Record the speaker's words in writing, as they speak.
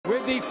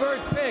the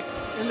first pick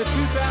in the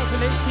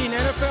 2018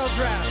 NFL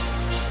Draft,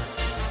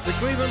 the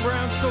Cleveland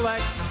Browns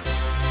select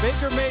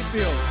Baker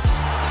Mayfield.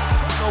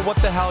 I don't know what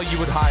the hell you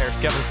would hire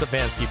Kevin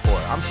Stefanski for.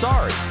 I'm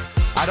sorry.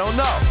 I don't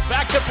know.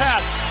 Back to pass.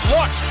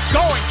 Looks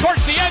going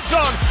towards the end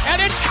zone, and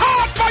it's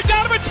caught by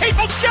Donovan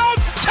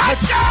Peoples-Jones.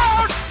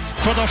 Touchdown!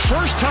 For the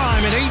first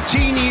time in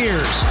 18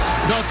 years,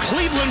 the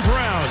Cleveland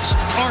Browns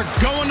are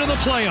going to the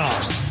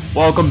playoffs.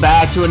 Welcome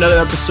back to another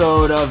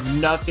episode of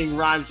Nothing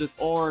Rhymes with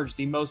Orange,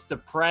 the most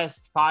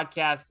depressed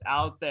podcast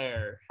out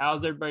there.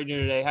 How's everybody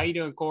doing today? How you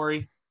doing,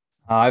 Corey?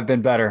 I've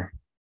been better.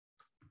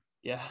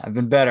 Yeah. I've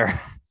been better.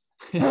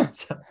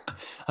 It's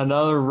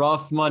another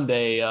rough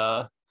Monday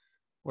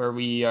where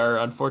we are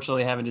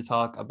unfortunately having to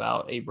talk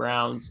about a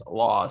Browns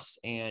loss,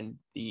 and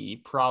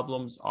the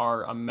problems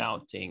are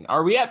amounting.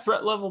 Are we at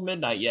threat level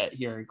midnight yet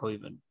here in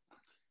Cleveland?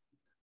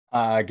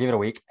 Give it a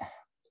week.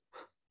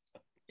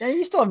 Yeah,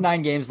 you still have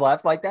 9 games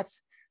left.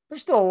 There's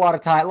still a lot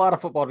of time, a lot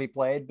of football to be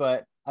played,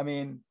 but I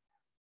mean,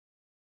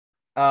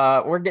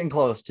 we're getting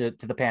close to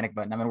the panic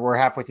button. I mean, we're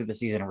halfway through the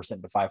season and we're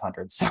sitting to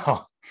 500,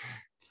 so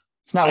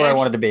it's not where I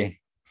wanted to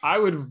be. I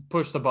would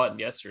push the button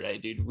yesterday,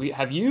 dude.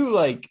 Have you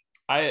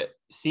I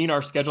seen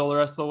our schedule the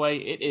rest of the way?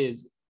 It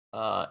is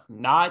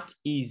not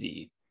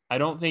easy. I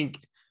think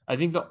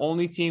the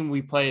only team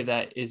we play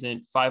that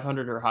isn't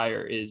 500 or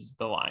higher is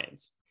the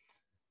Lions.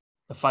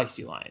 The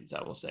feisty Lions,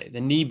 I will say, the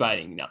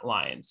knee-biting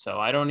Lions. So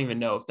I don't even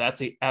know if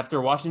that's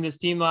after watching this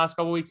team the last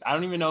couple of weeks, I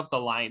don't even know if the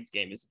Lions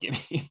game is a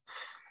gimme.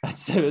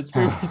 That's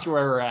pretty much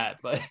where we're at.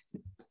 But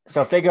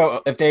so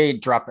if they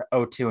drop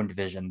 0-2 in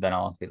division, then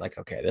I'll be like,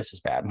 okay, this is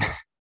bad.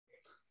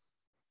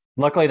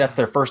 Luckily, that's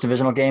their first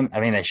divisional game.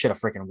 I mean, they should have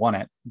freaking won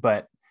it,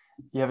 but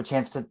you have a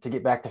chance to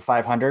get back to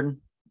 500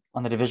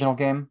 on the divisional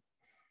game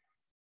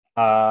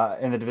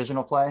in the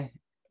divisional play.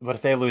 But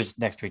if they lose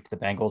next week to the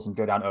Bengals and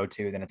go down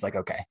 0-2, then it's like,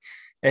 okay,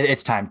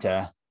 it's time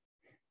to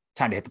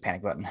hit the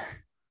panic button.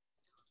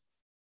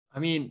 I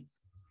mean,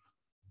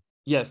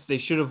 yes, they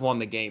should have won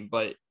the game,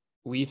 but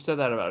we've said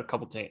that about a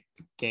couple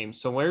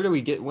games. So when do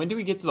we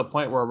get to the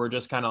point where we're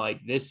just kind of like,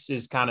 this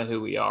is kind of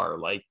who we are?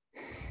 Like,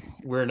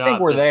 we're not. I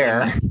think we're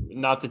there.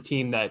 Not the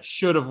team that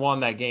should have won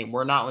that game.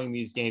 We're not winning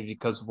these games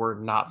because we're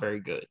not very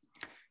good.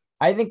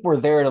 I think we're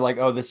there to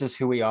oh, this is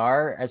who we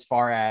are. As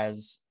far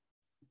as,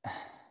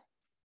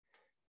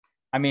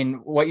 I mean,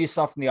 what you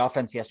saw from the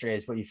offense yesterday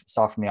is what you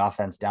saw from the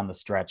offense down the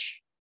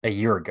stretch a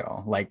year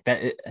ago.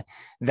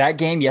 That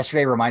game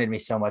yesterday reminded me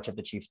so much of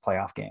the Chiefs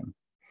playoff game,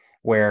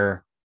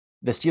 where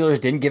the Steelers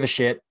didn't give a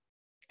shit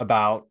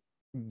about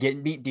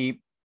getting beat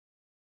deep.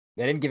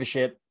 They didn't give a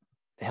shit.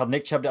 They held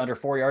Nick Chubb to under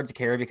 4 yards a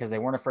carry because they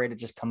weren't afraid to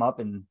just come up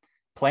and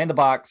play in the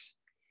box.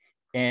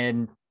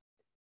 And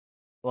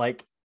the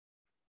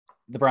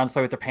Browns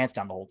play with their pants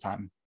down the whole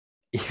time.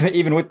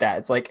 Even with that,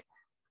 it's like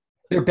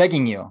they're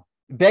begging you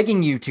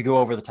to go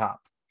over the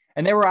top.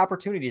 And there were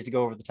opportunities to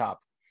go over the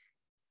top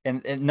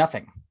and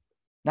nothing.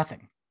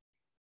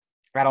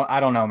 I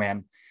don't know,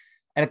 man.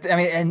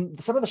 And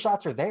some of the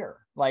shots are there.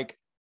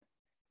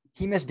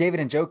 He missed David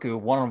Njoku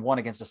 1-on-1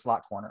 against a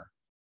slot corner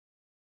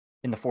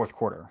in the fourth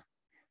quarter.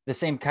 The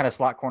same kind of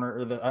slot corner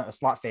or the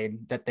slot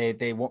fade that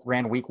they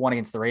ran week 1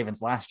 against the Ravens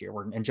last year,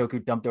 where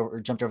Njoku jumped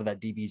over that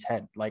DB's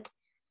head.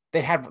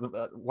 They had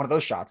one of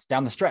those shots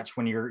down the stretch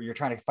when you're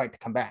trying to fight to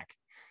come back.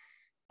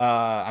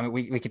 I mean,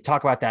 we could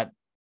talk about that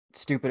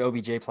stupid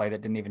OBJ play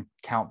that didn't even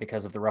count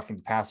because of the roughing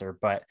the passer,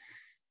 but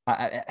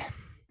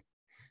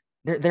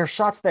there are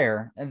shots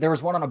there. And there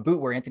was one on a boot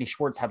where Anthony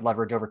Schwartz had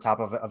leverage over top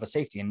of a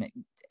safety. And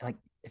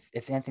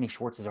if Anthony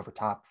Schwartz is over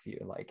top of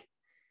you,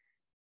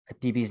 a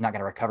DB is not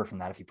going to recover from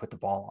that if you put the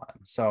ball on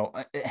him. So,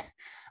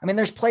 I mean,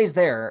 there's plays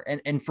there.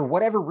 And for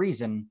whatever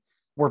reason,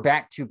 we're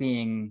back to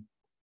being,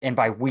 and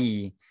by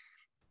we,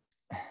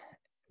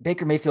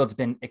 Baker Mayfield's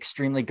been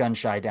extremely gun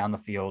shy down the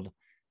field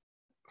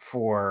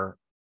for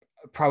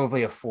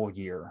probably a full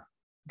year,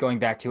 going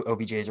back to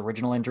OBJ's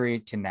original injury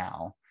to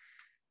now.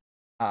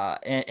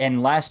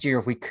 And last year,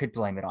 we could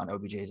blame it on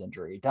OBJ's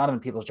injury. Donovan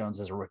Peoples-Jones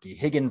is a rookie.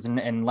 Higgins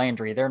and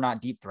Landry, they're not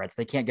deep threats.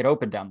 They can't get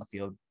open down the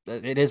field.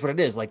 It is what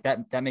it is.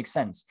 That makes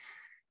sense.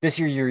 This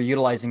year, you're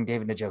utilizing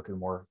David Njoku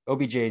more.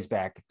 OBJ is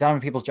back. Donovan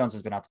Peoples-Jones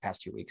has been out the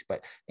past 2 weeks,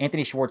 but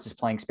Anthony Schwartz is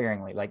playing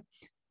sparingly.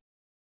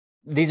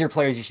 These are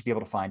players you should be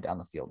able to find down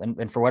the field.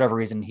 And for whatever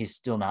reason, he's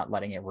still not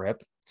letting it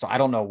rip. So I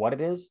don't know what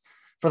it is.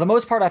 For the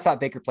most part, I thought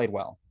Baker played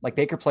well.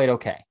 Baker played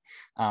okay.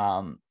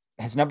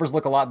 His numbers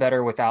look a lot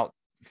better without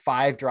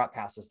 5 drop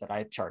passes that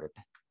I charted,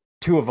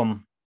 2 of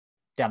them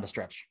down the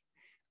stretch,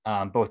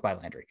 both by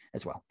Landry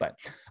as well. But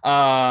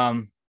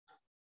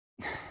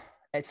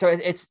so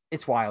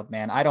it's wild,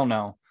 man. I don't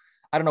know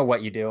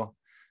what you do.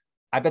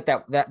 I bet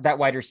that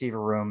wide receiver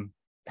room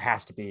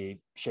has to be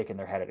shaking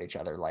their head at each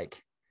other.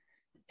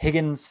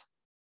 Higgins,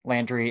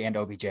 Landry, and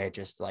OBJ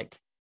just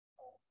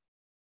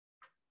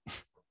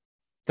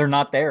they're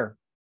not there,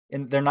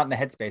 and they're not in the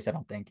headspace. I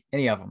don't think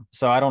any of them.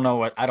 So I don't know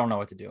what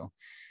to do.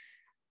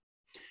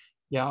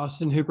 Yeah,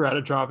 Austin Hooper had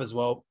a drop as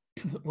well.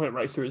 Went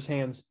right through his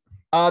hands.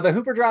 The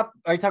Hooper drop,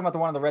 are you talking about the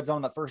one in the red zone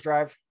on that first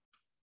drive?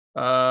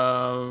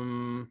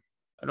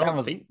 I I don't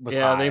was think. was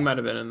Yeah, high. they might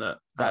have been in that.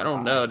 That I was don't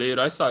high. know, dude.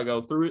 I saw it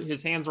go through.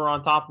 His hands were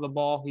on top of the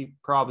ball. He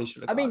probably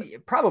should have. I mean,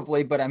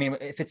 probably, but I mean,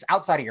 if it's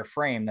outside of your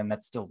frame, then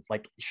that's still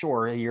like,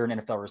 sure, you're an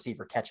NFL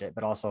receiver, catch it,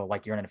 but also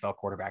like you're an NFL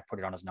quarterback, put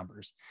it on his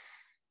numbers.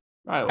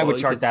 Right, I would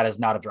chart that as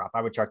not a drop.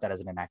 I would chart that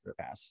as an inaccurate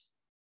pass.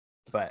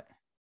 But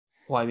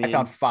Well, I mean, I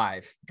found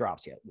 5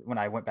 drops yet when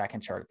I went back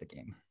and charted the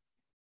game.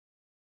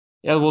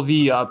 yeah. Well,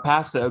 the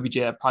pass to OBJ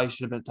that probably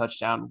should have been a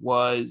touchdown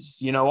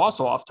was,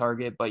 also off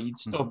target, but you'd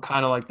still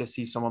kind of like to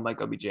see someone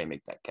like OBJ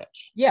make that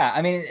catch. Yeah,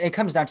 I mean, it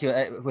comes down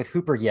to with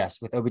Hooper,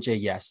 yes. With OBJ,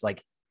 yes.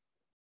 Like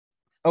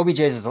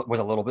OBJ's was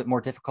a little bit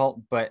more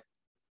difficult, but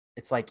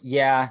it's like,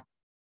 yeah,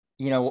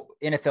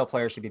 NFL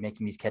players should be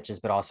making these catches,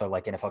 but also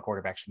like NFL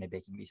quarterbacks should be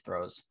making these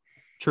throws.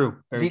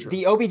 True. Very true.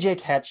 The OBJ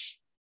catch,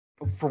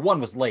 for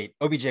one, was late.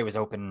 OBJ was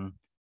open.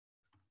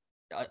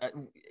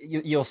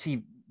 You'll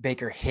see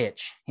Baker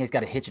hitch. He's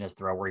got a hitch in his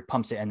throw where he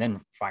pumps it and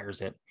then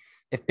fires it.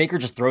 If Baker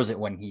just throws it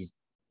when he's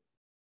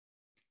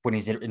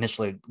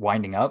initially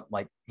winding up,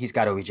 like he's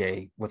got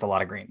OBJ with a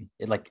lot of green,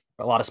 like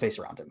a lot of space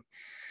around him.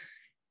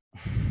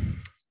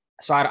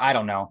 So I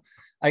don't know.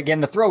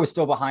 Again, the throw was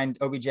still behind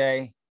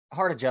OBJ.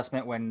 Hard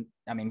adjustment when,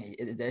 I mean,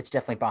 it's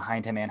definitely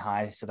behind him and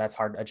high, so that's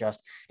hard to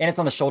adjust. And it's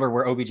on the shoulder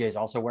where OBJ is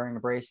also wearing a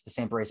brace, the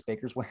same brace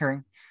Baker's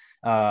wearing.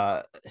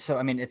 So,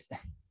 I mean, it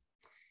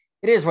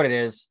is what it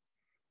is.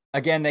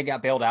 Again, they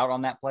got bailed out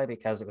on that play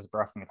because it was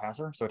roughing the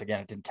passer. So, it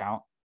didn't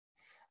count.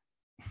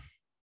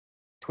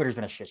 Twitter's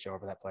been a shit show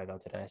over that play, though,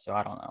 today. So,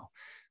 I don't know.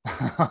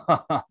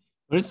 But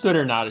it's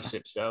Twitter not a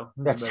shit show.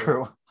 That's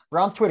true.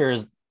 Browns Twitter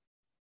is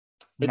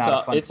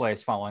not a fun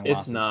place following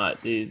losses. It's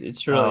not, dude.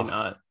 It's really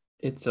not.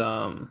 It's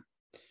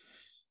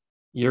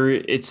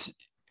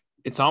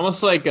it's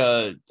almost like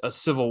a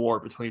civil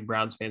war between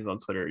Browns fans on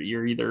Twitter.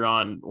 You're either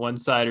on one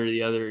side or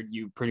the other.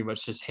 You pretty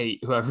much just hate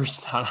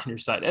whoever's not on your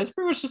side. That's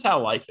pretty much just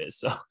how life is.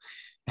 So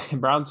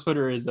Browns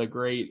Twitter is a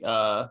great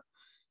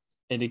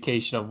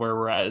indication of where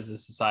we're at as a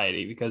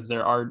society, because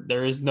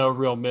there is no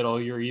real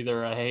middle. You're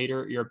either a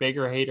hater, you're a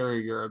Baker hater, or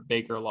you're a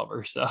Baker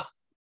lover. So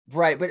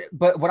right.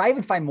 But what I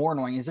even find more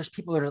annoying is there's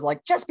people that are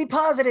like, just be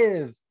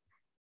positive.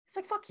 It's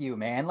like, fuck you,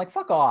 man. Like,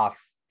 fuck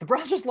off. The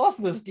Browns just lost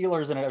to the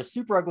Steelers in a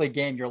super ugly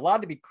game. You're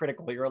allowed to be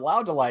critical. You're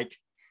allowed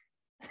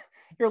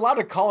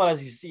to call it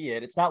as you see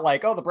it. It's not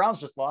like, oh, the Browns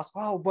just lost.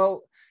 Oh,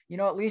 well,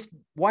 at least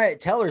Wyatt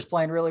Teller's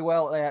playing really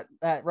well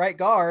at right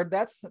guard.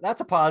 That's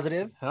a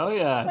positive. Hell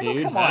yeah, like, dude.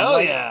 Oh, come on. Hell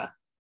like, yeah.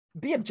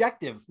 Be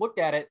objective. Look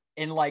at it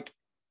and like,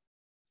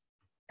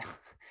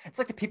 it's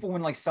like the people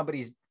when like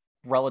somebody's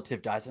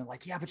relative dies and they're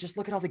like, yeah, but just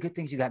look at all the good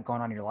things you got going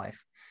on in your life.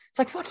 It's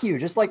like, fuck you.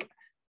 Just like,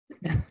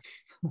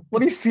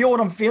 let me feel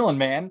what I'm feeling,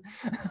 man.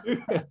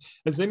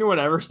 Has anyone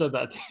ever said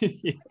that to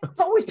you? There's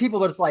always people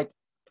that it's like,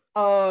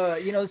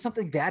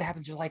 something bad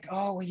happens. You're like,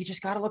 oh, well, you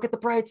just got to look at the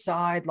bright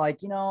side. Like,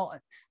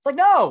 it's like,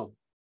 no,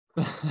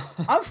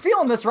 I'm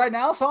feeling this right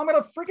now. So I'm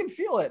going to freaking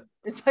feel it.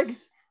 It's like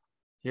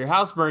your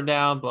house burned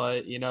down,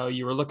 but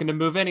you were looking to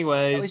move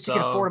anyway. At least you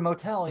can afford a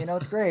motel.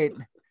 It's great.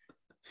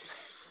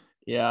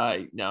 Yeah,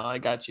 no, I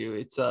got you.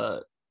 It's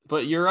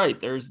but you're right.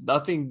 There's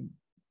nothing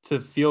to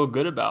feel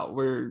good about.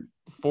 We're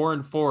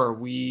 4-4.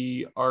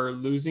 We are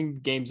losing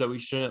games that we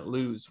shouldn't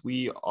lose.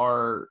 We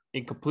are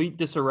in complete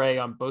disarray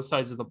on both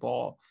sides of the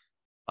ball.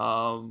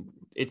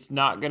 It's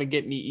not going to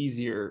get any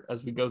easier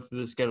as we go through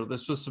the schedule.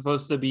 This was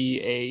supposed to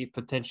be a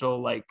potential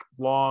like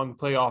long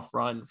playoff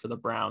run for the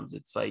Browns.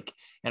 It's like,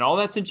 and all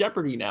that's in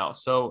jeopardy now.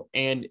 So,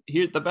 and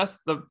here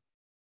the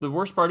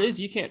worst part is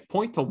you can't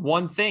point to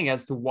one thing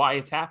as to why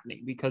it's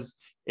happening, because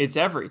it's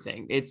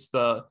everything. It's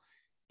the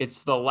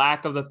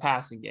lack of the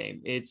passing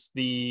game. It's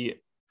the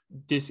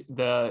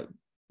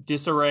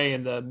disarray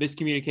and the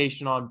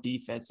miscommunication on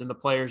defense and the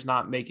players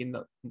not making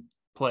the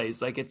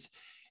plays. Like it's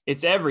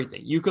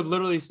everything. You could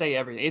literally say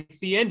everything. It's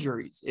the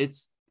injuries.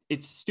 It's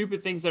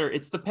stupid things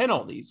it's the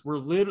penalties. We're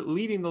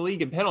leading the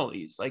league in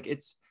penalties. Like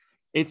it's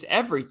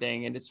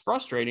everything, and it's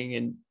frustrating.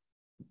 And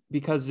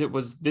because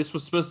this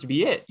was supposed to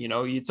be it,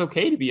 it's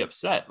okay to be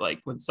upset. Like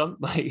when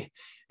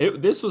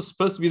this was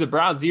supposed to be the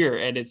Browns' year,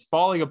 and it's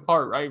falling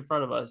apart right in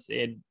front of us.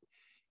 And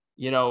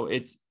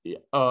it's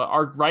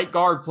our right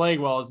guard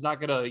playing well is not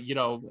gonna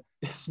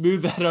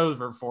smooth that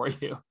over for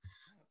you.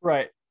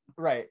 Right.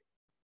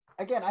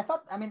 Again,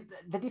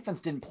 the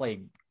defense didn't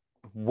play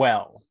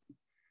well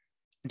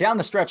down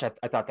the stretch. I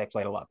thought they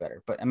played a lot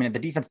better, but the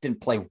defense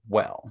didn't play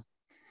well.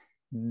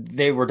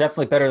 They were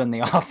definitely better than the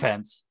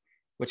offense,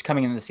 which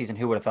coming into the season,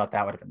 who would have thought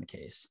that would have been the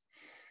case?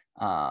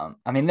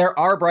 There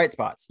are bright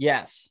spots,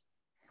 yes,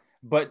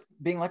 but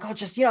being like, oh,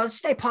 just,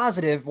 stay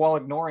positive while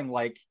ignoring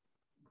like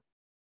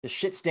the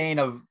shit stain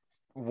of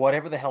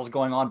whatever the hell's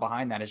going on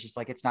behind that is just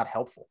like, it's not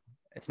helpful.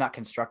 It's not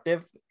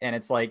constructive. And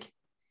it's like,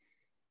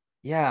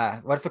 yeah,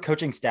 what if a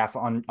coaching staff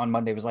on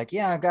Monday was like,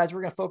 yeah, guys,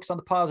 we're going to focus on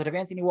the positive.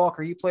 Anthony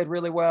Walker, you played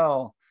really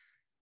well.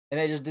 And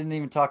they just didn't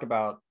even talk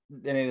about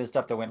any of the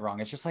stuff that went wrong.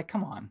 It's just like,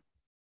 come on,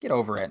 get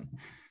over it.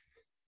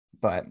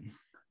 But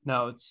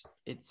no, it's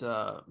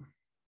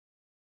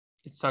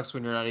it sucks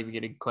when you're not even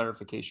getting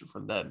clarification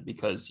from them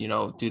because, does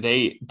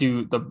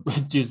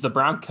the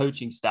Brown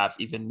coaching staff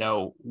even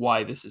know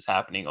why this is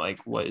happening? Like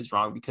what is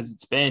wrong? Because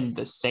it's been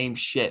the same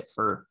shit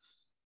for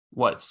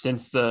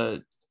since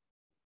the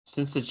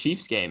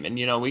Chiefs game.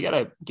 And, we got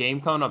a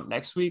game coming up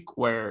next week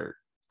where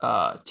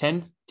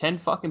 10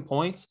 fucking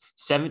points,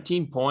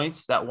 17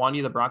 points that won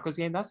you the Broncos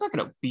game. That's not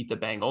going to beat the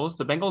Bengals.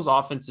 The Bengals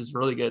offense is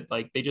really good.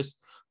 Like they just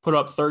put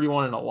up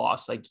 31 in a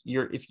loss. Like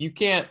if you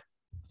can't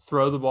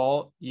throw the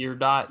ball, you're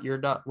not, we're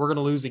going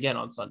to lose again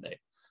on Sunday.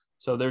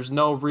 So there's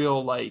no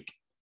real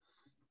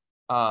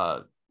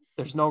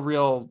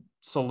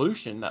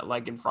solution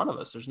that in front of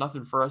us. There's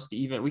nothing for us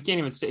we can't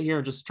even sit here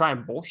and just try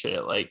and bullshit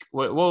it. Like,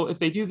 well, if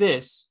they do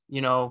this, they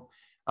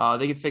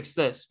can fix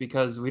this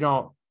because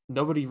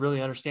nobody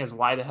really understands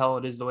why the hell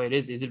it is the way it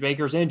is. Is it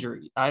Baker's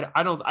injury?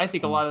 I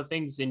think a lot of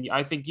things, and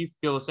I think you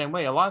feel the same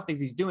way. A lot of things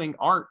he's doing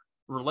aren't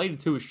related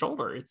to his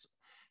shoulder. It's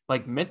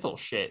like mental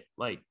shit.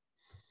 Like,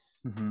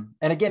 and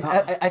again,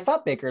 I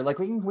thought Baker,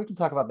 we can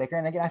talk about Baker.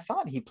 And again, I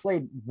thought he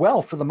played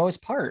well for the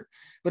most part,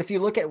 but if you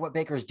look at what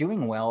Baker's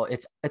doing well,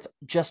 it's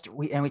just,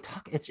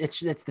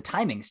 it's the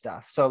timing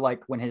stuff. So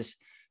when his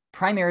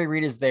primary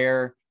read is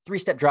there,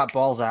 3-step drop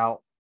balls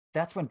out,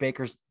 that's when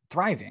Baker's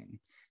thriving.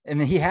 And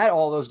then he had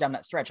all those down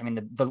that stretch. I mean,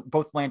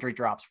 both Landry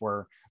drops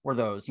were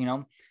those,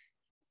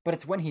 but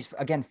it's when he's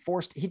again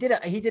forced. He did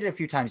it a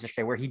few times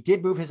yesterday where he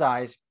did move his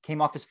eyes,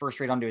 came off his first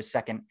read onto his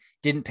second,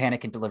 didn't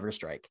panic and deliver a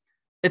strike.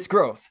 It's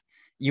growth.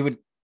 You would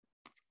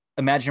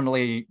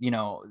imaginably,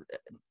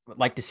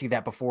 like to see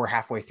that before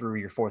halfway through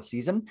your fourth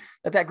season,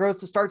 that growth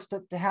starts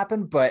to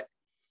happen. But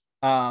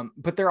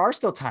there are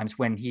still times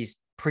when he's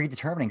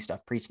predetermining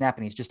stuff, pre-snap,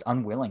 and he's just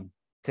unwilling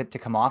to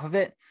come off of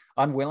it,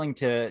 unwilling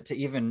to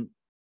even.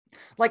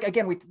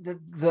 Again,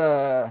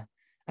 I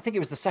think it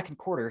was the second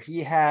quarter,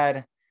 he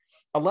had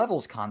a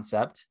levels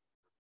concept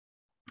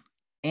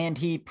and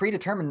he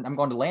predetermined, I'm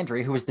going to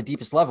Landry, who was the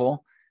deepest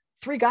level.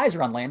 3 guys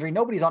are on Landry.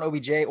 Nobody's on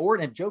OBJ or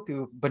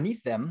Njoku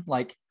beneath them.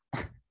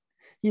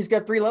 He's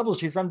got 3 levels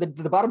to choose from.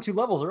 The bottom 2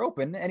 levels are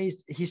open and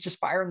he's just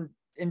firing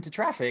into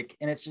traffic.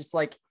 And it's just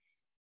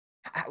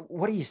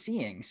what are you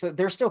seeing? So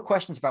there's still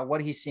questions about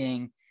what he's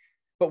seeing,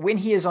 but when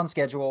he is on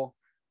schedule,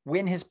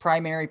 when his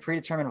primary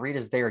predetermined read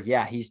is there,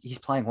 yeah, he's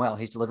playing well.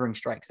 He's delivering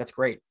strikes. That's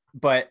great,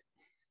 but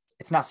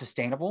it's not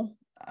sustainable.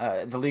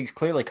 The league's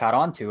clearly caught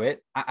on to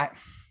it.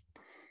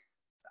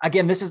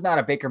 Again, this is not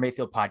a Baker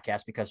Mayfield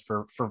podcast because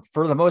for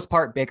the most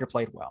part, Baker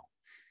played well.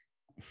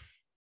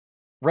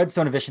 Red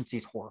zone efficiency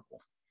is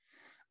horrible.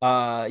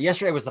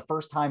 Yesterday was the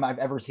first time I've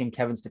ever seen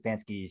Kevin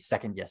Stefanski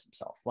second guess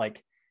himself.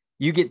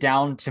 You get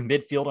down to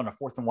midfield on a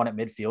 4th and 1 at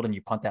midfield and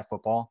you punt that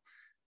football.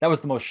 That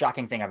was the most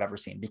shocking thing I've ever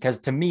seen, because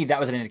to me, that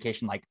was an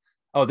indication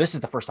oh, this is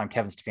the first time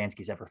Kevin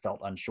Stefanski's ever felt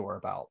unsure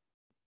about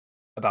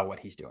what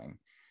he's doing.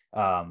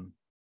 And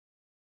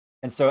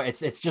so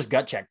it's just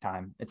gut check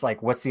time. It's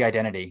what's the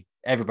identity?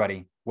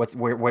 Everybody,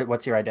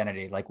 what's your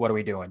identity? What are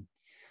we doing?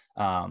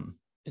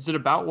 Is it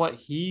about what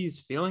he's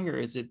feeling, or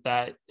is it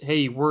that,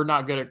 hey, we're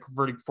not good at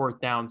converting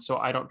 4th down, so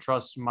I don't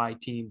trust my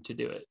team to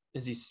do it?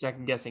 Is he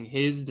second guessing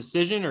his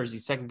decision, or is he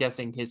second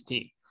guessing his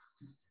team?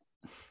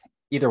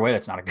 Either way,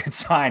 that's not a good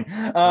sign.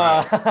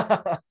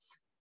 Right.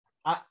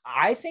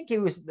 I think it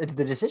was the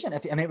decision.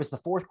 It was the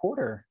 4th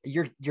quarter.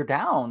 You're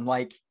down.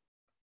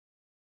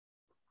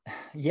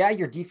 Yeah,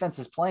 your defense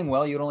is playing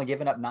well. You'd only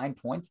given up 9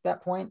 points at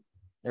that point.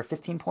 They're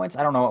 15 points.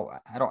 I don't know.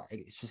 I don't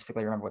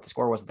specifically remember what the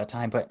score was at that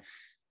time, but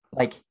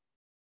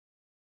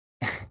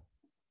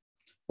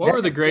what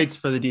were the grades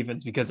for the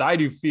defense? Because I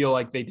do feel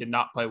like they did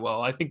not play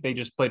well. I think they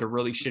just played a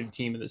really shitty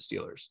team in the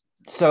Steelers.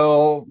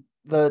 So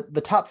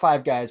the top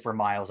 5 guys were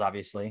Miles,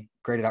 obviously,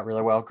 graded out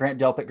really well. Grant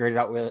Delpit graded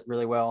out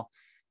really well.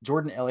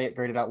 Jordan Elliott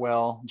graded out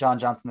well. John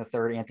Johnson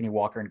III, Anthony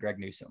Walker, and Greg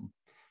Newsome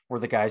were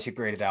the guys who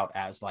graded out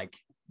as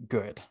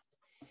good.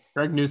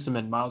 Greg Newsome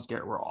and Myles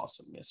Garrett were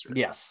awesome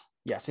yesterday. Yes.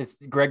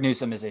 Greg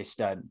Newsome is a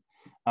stud.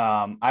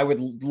 I would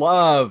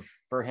love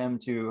for him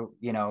to,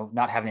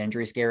 not have an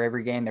injury scare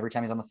every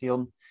time he's on the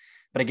field.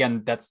 But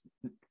again, that's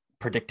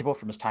predictable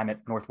from his time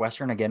at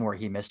Northwestern, again, where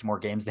he missed more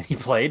games than he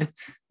played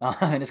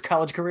in his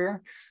college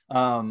career.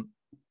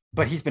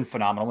 But he's been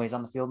phenomenal when he's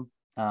on the field.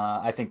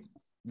 I think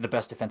the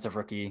best defensive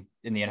rookie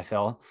in the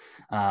NFL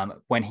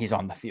when he's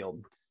on the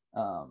field.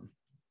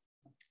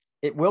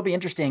 It will be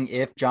interesting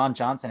if John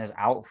Johnson is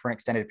out for an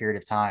extended period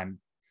of time.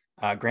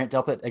 Grant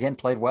Delpit, again,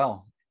 played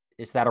well.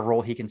 Is that a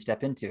role he can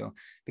step into?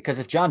 Because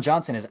if John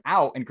Johnson is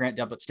out and Grant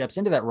Delpit steps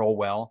into that role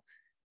well,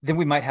 then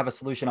we might have a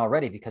solution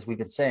already, because we've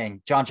been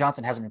saying John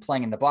Johnson hasn't been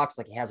playing in the box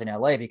like he has in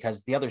LA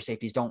because the other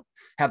safeties don't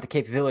have the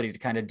capability to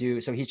kind of do.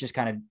 So he's just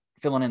kind of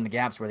filling in the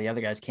gaps where the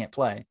other guys can't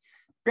play.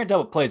 Grant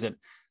Delpit plays it.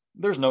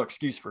 There's no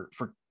excuse for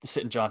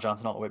sitting John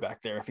Johnson all the way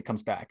back there if he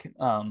comes back.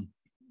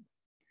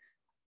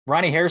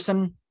 Ronnie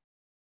Harrison,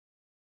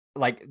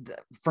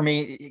 for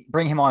me,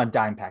 bring him on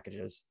dime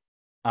packages.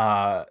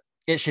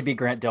 It should be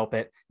Grant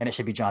Delpit and it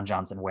should be John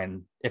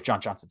Johnson if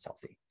John Johnson's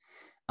healthy.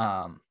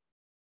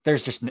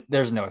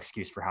 There's no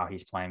excuse for how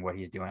he's playing, what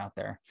he's doing out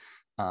there.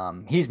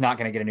 He's not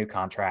going to get a new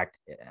contract.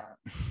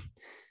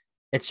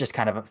 it's just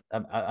kind of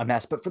a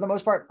mess. But for the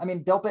most part, I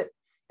mean, Delpit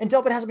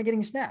hasn't been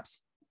getting snaps,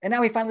 and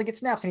now he finally gets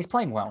snaps and he's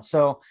playing well.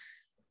 So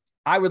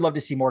I would love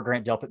to see more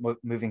Grant Delpit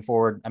moving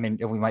forward. I mean,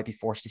 we might be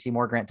forced to see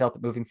more Grant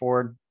Delpit moving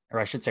forward, or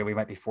I should say we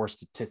might be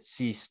forced to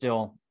see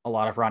still a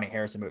lot of Ronnie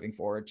Harrison moving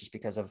forward just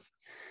because of,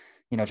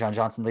 John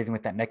Johnson leaving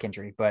with that neck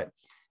injury. But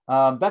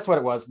that's what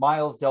it was.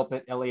 Miles,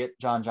 Delpit, Elliott,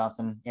 John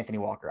Johnson, Anthony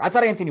Walker. I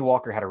thought Anthony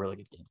Walker had a really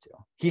good game too.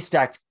 He's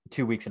stacked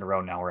 2 weeks in a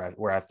row now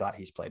where I've thought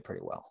he's played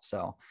pretty well.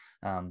 So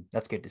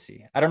that's good to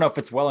see. I don't know if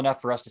it's well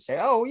enough for us to say,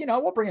 oh,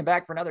 we'll bring him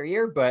back for another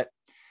year, but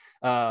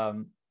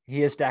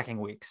he is stacking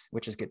weeks,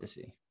 which is good to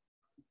see.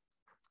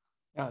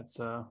 Yeah, it's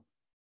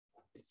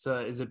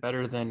is it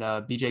better than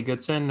BJ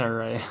Goodson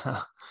or?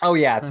 Oh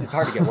yeah, it's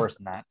hard to get worse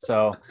than that.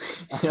 So,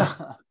 yeah.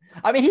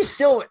 I mean, he's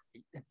still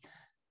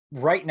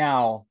right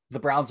now. The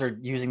Browns are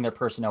using their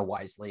personnel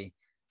wisely,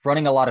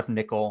 running a lot of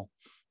nickel,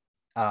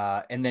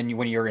 and then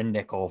when you're in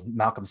nickel,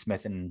 Malcolm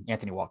Smith and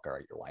Anthony Walker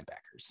are your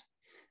linebackers.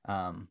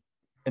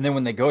 And then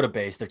when they go to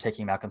base, they're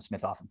taking Malcolm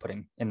Smith off and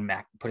putting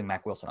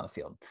Mac Wilson on the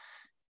field.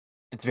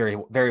 It's very,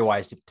 very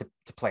wise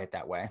to play it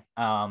that way,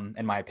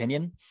 in my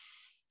opinion.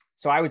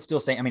 So I would still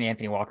say, I mean,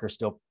 Anthony Walker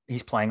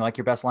he's playing like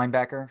your best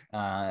linebacker.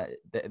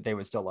 They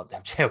would still love to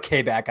have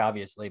JOK back,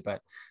 obviously,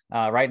 but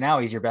right now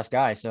he's your best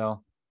guy.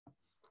 So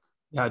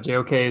yeah,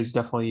 JOK has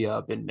definitely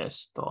been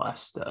missed the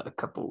last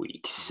couple of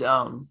weeks.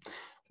 So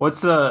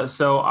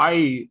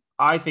I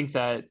think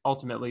that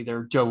ultimately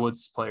they're Joe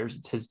Woods players.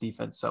 It's his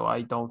defense. So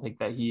I don't think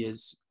that he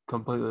is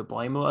completely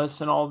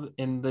blameless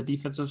in the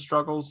defensive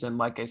struggles. And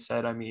like I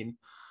said, I mean,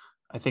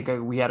 I think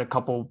we had a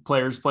couple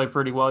players play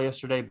pretty well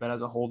yesterday, but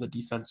as a whole, the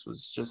defense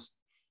was just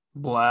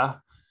blah.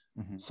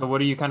 Mm-hmm. So what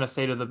do you kind of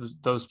say to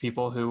those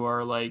people who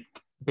are like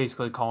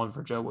basically calling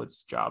for Joe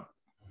Woods' job?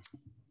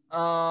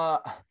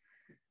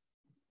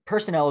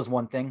 Personnel is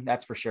one thing,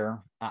 that's for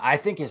sure. I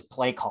think his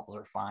play calls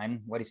are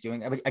fine, what he's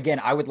doing. Again,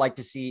 I would like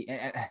to see,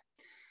 and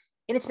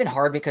it's been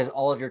hard because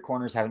all of your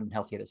corners haven't been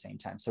healthy at the same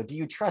time. So do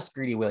you trust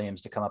Greedy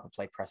Williams to come up and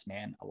play press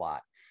man a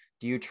lot?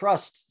 Do you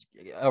trust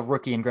a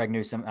rookie in Greg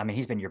Newsome? I mean,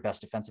 he's been your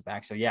best defensive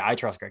back. So yeah, I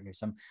trust Greg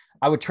Newsome.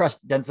 I would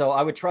trust Denzel.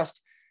 I would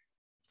trust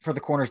for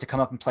the corners to come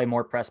up and play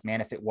more press man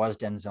if it was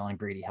Denzel and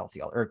Greedy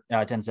healthy, or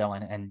Denzel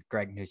and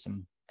Greg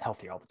Newsome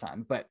healthy all the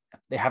time, but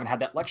they haven't had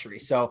that luxury.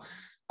 So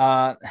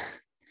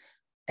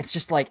it's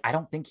just like, I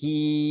don't think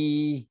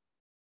he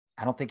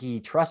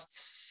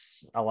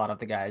trusts a lot of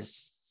the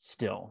guys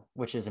still,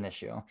 which is an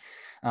issue.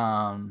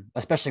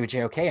 Especially with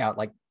JOK out.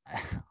 Like,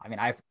 I mean,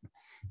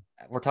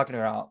 we're talking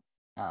about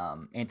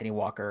Anthony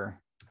Walker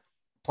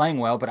playing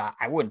well, but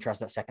I wouldn't trust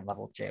that second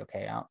level with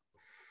JOK out.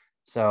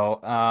 So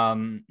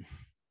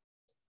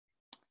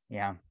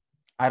yeah,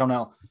 I don't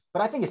know,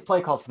 but I think his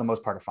play calls for the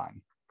most part are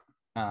fine.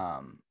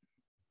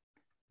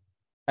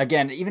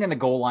 Again, even in the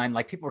goal line,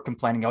 like people were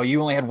complaining, oh,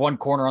 you only had one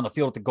corner on the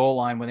field at the goal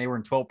line when they were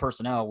in 12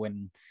 personnel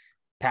when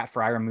Pat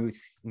Freiermuth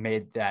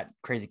made that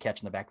crazy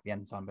catch in the back of the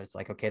end zone. But it's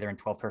like, okay, they're in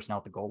 12 personnel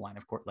at the goal line.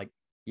 Of course, like,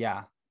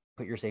 yeah,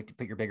 put your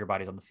bigger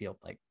bodies on the field.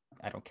 Like,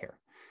 I don't care.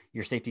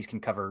 Your safeties can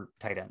cover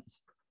tight ends.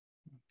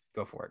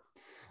 Go for it.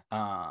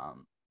 I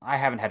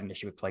haven't had an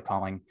issue with play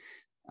calling.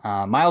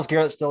 Myles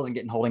Garrett still isn't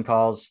getting holding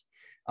calls.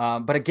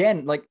 But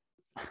again, like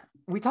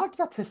we talked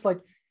about this,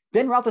 like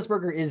Ben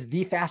Roethlisberger is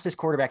the fastest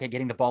quarterback at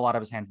getting the ball out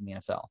of his hands in the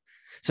NFL.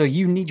 So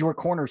you need your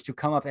corners to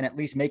come up and at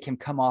least make him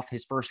come off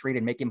his first read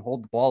and make him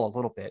hold the ball a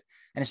little bit.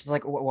 And it's just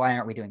like, why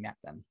aren't we doing that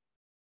then?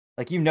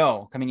 Like,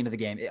 coming into the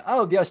game, the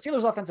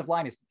Steelers offensive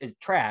line is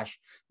trash,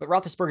 but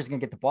Roethlisberger is going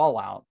to get the ball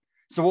out.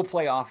 So we'll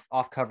play off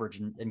coverage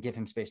and give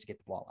him space to get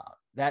the ball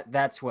out.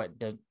 That's what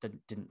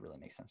didn't really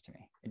make sense to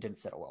me. It didn't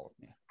settle well with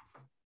me.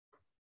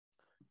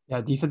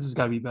 Yeah, defense has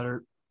got to be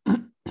better.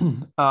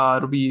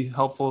 It'll be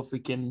helpful if we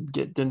can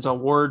get Denzel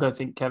Ward. I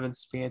think Kevin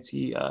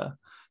Stefanski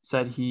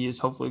said he is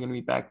hopefully going to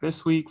be back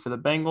this week for the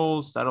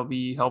Bengals. That'll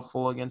be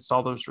helpful against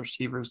all those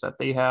receivers that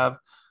they have.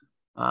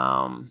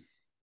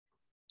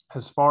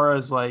 As far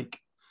as like,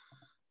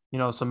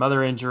 some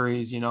other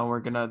injuries, we're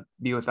going to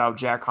be without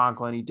Jack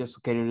Conklin. He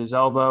dislocated his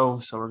elbow,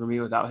 so we're going to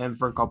be without him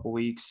for a couple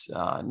weeks.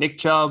 Nick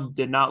Chubb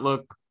did not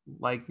look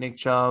like Nick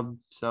Chubb,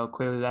 so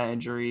clearly that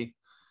injury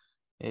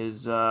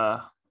is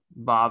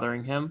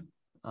bothering him.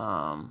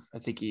 I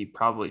think he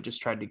probably just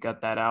tried to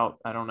gut that out.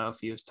 I don't know if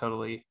he was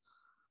totally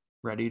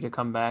ready to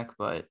come back,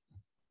 but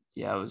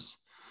yeah, it was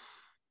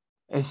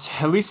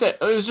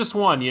just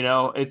one,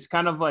 it's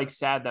kind of like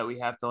sad that we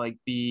have to like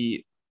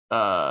be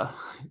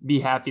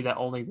happy that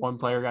only one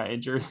player got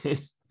injured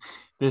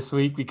this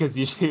week, because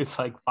usually it's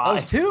like five. It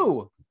was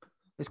two.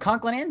 It was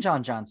Conklin and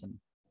John Johnson.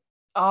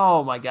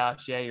 Oh my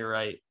gosh. Yeah, you're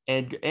right.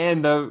 And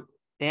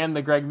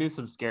the Greg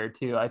Newsome scared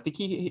too. I think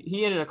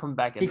he ended up coming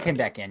back in. He came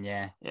back in.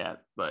 Yeah. Yeah.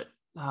 But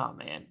oh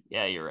man.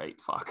 Yeah, you're right.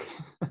 Fuck.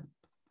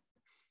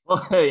 Well,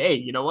 hey,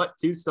 you know what?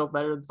 Two's still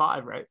better than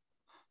five, right?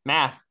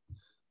 Math.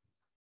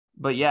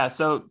 But yeah,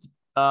 so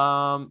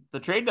the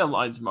trade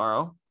deadline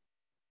tomorrow.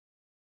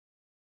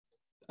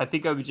 I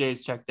think OBJ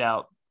is checked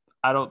out.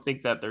 I don't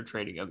think that they're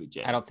trading OBJ.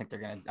 I don't think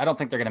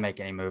they're gonna make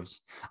any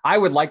moves. I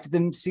would like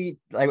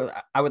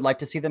I would like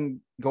to see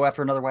them go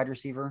after another wide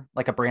receiver,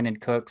 like a Brandon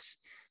Cooks,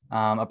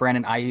 a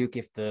Brandon Ayuk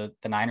if the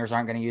Niners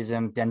aren't going to use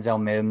him,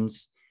 Denzel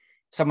Mims,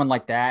 someone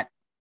like that.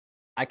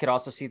 I could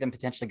also see them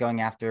potentially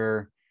going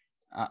after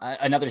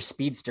another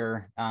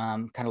speedster,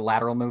 kind of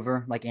lateral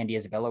mover like Andy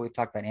Isabella. We've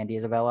talked about Andy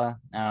Isabella,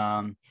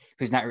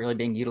 who's not really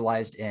being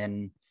utilized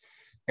in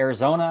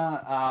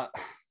Arizona.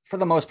 For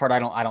the most part, I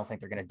don't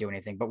think they're going to do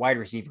anything, but wide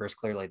receiver is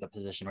clearly the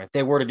position where if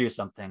they were to do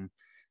something,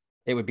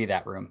 it would be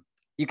that room.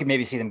 You could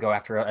maybe see them go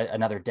after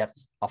another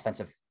depth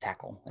offensive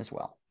tackle as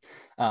well.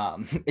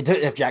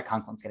 If Jack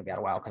Conklin's going to be out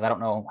a while, because I don't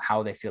know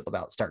how they feel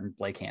about starting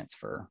Blake Hance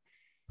for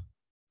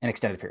an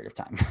extended period of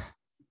time.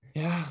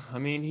 Yeah, I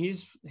mean,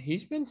 he's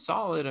been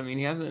solid. I mean,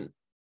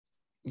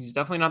 he's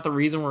definitely not the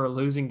reason we're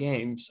losing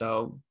games.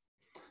 So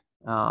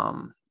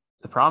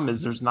the problem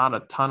is there's not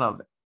a ton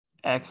of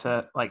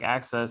excess.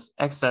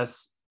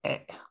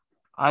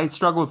 I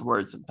struggle with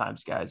words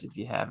sometimes, guys, if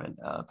you haven't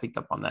picked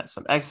up on that.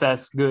 Some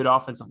excess good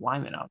offensive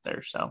linemen out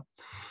there. So,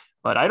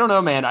 but I don't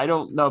know, man. I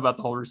don't know about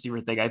the whole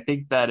receiver thing. I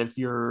think that if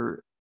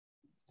you're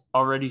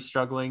already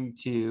struggling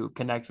to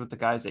connect with the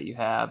guys that you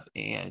have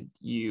and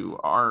you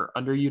are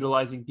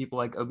underutilizing people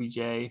like OBJ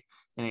and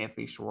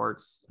Anthony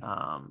Schwartz,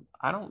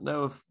 I don't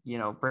know if,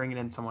 bringing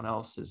in someone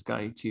else is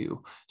going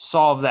to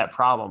solve that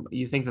problem.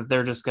 You think that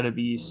they're just going to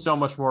be so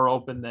much more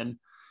open than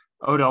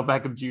Odell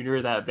Beckham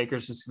Jr. that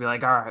Baker's just gonna be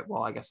like, all right,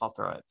 well, I guess I'll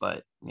throw it.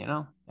 But,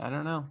 I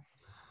don't know.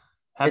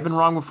 I've been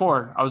wrong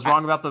before. I was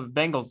wrong about the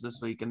Bengals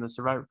this week in the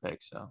Survivor pick.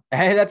 So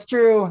hey, that's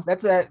true.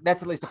 That's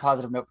at least a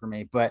positive note for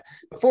me. But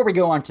before we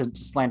go on to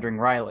slandering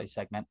Riley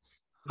segment,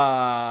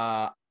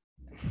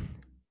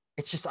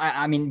 it's just,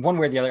 I mean, one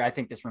way or the other, I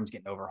think this room's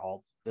getting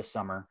overhauled this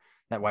summer.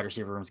 That wide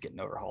receiver room's getting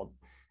overhauled.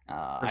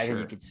 I think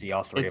you could see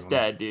all three of them.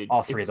 Dead, dude.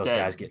 All three of those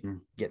guys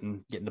getting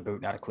the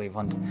boot out of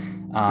Cleveland.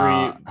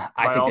 I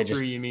think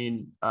you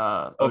mean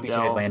OBJ,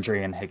 Odell,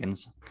 Landry, and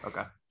Higgins.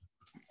 Okay.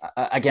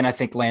 Again, I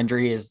think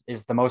Landry is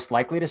the most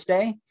likely to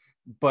stay,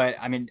 but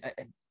I mean,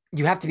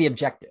 you have to be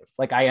objective.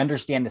 Like, I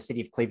understand the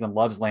city of Cleveland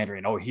loves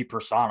Landry and he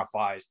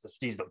personifies this.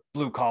 He's the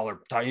blue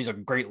collar. He's a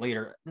great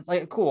leader. It's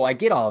like, cool. I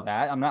get all of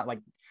that. I'm not like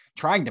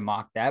trying to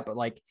mock that, but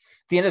like at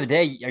the end of the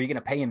day, are you going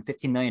to pay him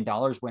 $15 million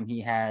when he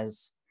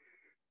has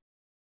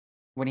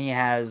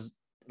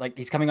like,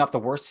 he's coming off the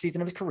worst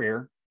season of his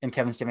career in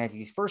Kevin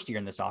Stefanski's first year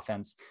in this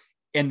offense.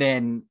 And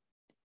then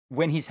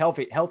when he's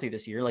healthy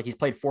this year, like, he's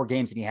played 4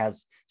 games and he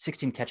has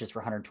 16 catches for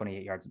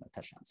 128 yards and a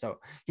touchdown. So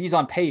he's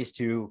on pace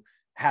to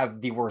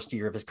have the worst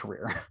year of his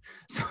career.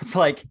 So it's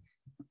like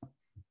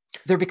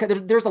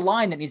there's a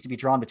line that needs to be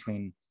drawn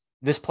between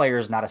this player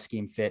is not a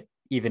scheme fit,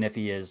 even if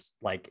he is,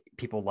 like,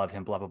 people love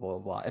him, blah, blah, blah,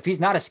 blah. If he's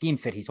not a scheme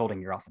fit, he's holding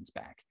your offense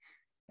back.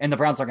 And the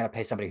Browns aren't going to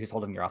pay somebody who's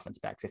holding your offense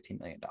back $15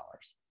 million.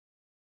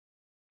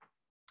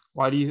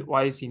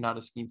 Why is he not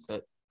a scheme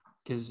fit?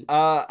 Because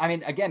I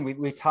mean, again,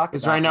 we talked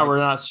about, right now, like, we're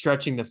not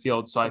stretching the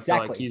field, so I feel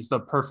exactly. like he's the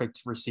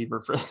perfect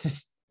receiver for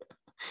this.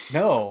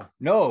 No,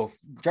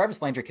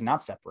 Jarvis Landry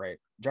cannot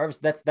separate. Jarvis,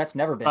 that's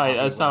never been. Right,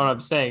 that's not what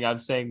I'm saying. I'm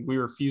saying we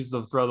refuse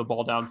to throw the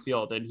ball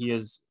downfield, and he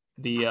is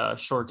the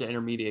short to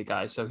intermediate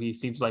guy, so he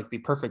seems like the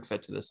perfect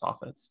fit to this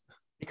offense.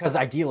 Because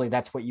ideally,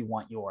 that's what you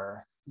want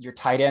your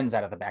tight ends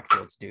out of the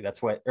backfield to do.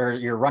 That's what, or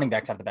your running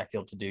backs out of the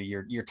backfield to do.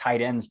 Your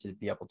tight ends to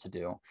be able to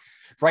do.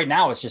 Right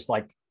now, it's just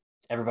like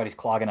everybody's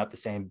clogging up the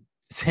same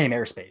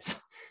airspace.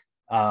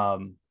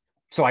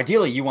 So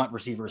ideally, you want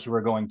receivers who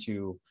are going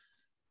to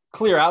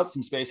clear out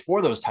some space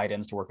for those tight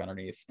ends to work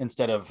underneath,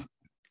 instead of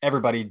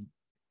everybody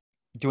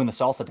doing the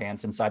salsa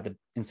dance inside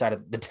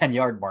of the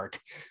 10-yard mark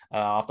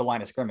off the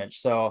line of scrimmage.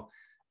 So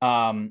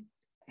Jarvis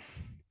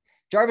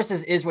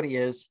is what he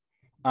is.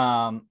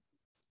 But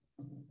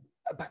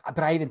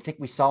I even think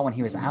we saw when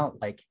he was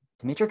out, like,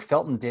 Demetric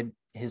Felton did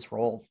his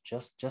role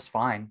just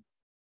fine.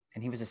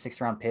 And he was a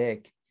 6th-round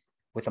pick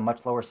with a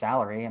much lower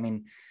salary. I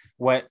mean,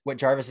 what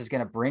Jarvis is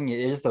going to bring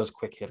is those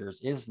quick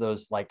hitters, is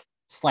those, like,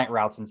 slant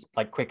routes and,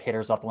 like, quick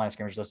hitters off the line of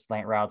scrimmage, those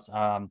slant routes,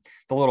 the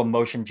little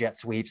motion jet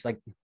sweeps. Like,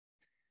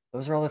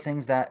 those are all the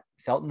things that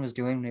Felton was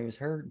doing when he was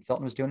hurt.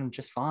 Felton was doing them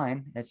just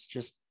fine. It's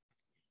just,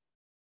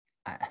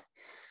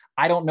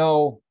 I don't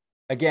know.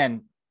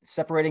 Again,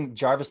 separating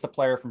Jarvis the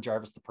player from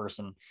Jarvis the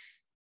person.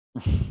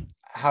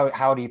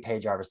 How do you pay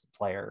Jarvis the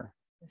player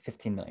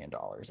 $15 million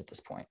at this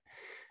point,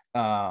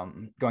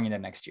 going into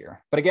next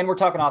year? But again, we're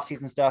talking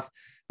off-season stuff.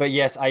 But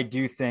yes, I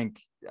do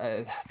think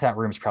that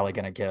room's probably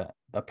going to get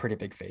a pretty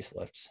big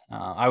facelift.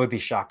 I would be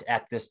shocked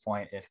at this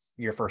point if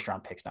your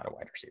first-round pick's not a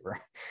wide receiver.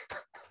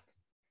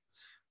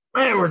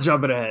 Man, we're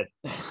jumping ahead.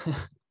 Yeah,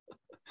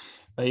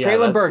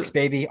 Treylon Burks,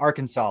 baby,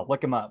 Arkansas.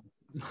 Look him up.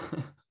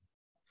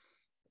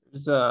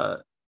 Just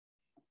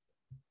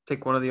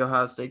take one of the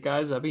Ohio State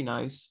guys. That'd be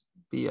nice.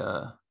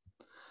 There's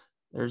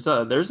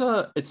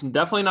it's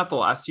definitely not the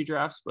last 2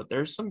 drafts, but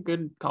there's some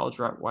good college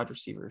wide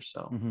receivers.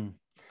 So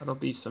That'll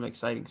be some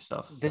exciting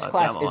stuff. This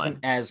class isn't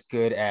as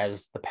good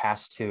as the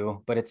past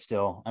two, but it's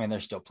still, I mean,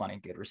 there's still plenty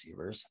of good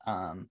receivers.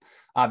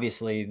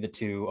 Obviously, the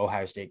two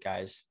Ohio State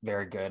guys,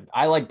 very good.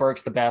 I like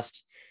Burks the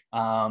best.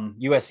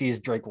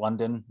 USC's Drake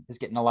London is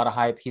getting a lot of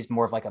hype. He's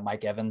more of like a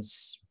Mike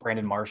Evans,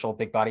 Brandon Marshall,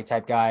 big body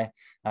type guy.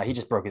 He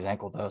just broke his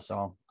ankle though,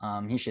 so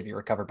he should be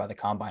recovered by the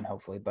combine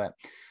hopefully. But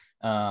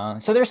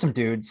so there's some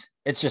dudes.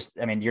 It's just,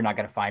 I mean, you're not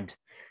going to find.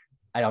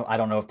 I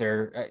don't know if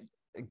they're.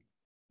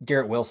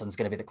 Garrett Wilson's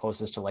going to be the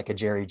closest to like a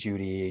Jerry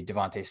Jeudy,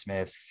 Devontae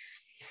Smith,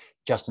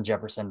 Justin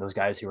Jefferson, those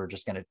guys who are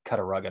just going to cut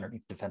a rug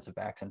underneath defensive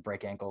backs and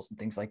break ankles and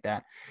things like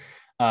that.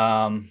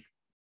 But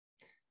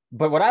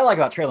what I like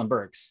about Treylon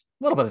Burks,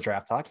 a little bit of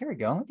draft talk. Here we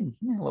go.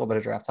 A little bit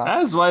of draft talk.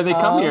 That's why they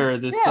come here.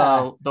 This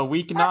the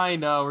week 9.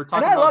 We're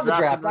talking. And I about love the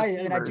draft. I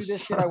do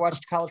this shit. I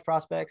watched college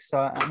prospects, so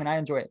I mean I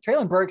enjoy it.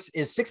 Treylon Burks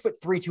is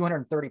 6'3",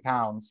 230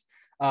 pounds,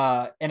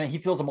 and he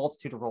fills a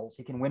multitude of roles.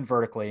 He can win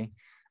vertically.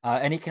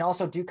 And he can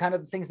also do kind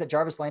of the things that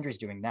Jarvis Landry's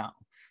doing now.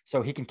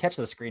 So he can catch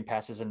those screen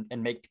passes and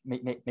make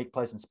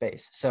plays in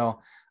space.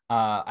 So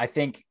I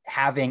think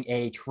having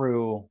a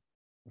true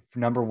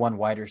number one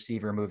wide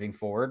receiver moving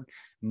forward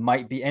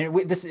might be, and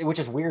which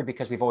is weird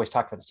because we've always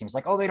talked about this team. It's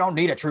like, oh, they don't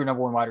need a true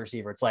number one wide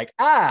receiver. It's like,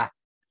 I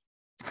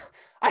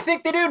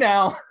think they do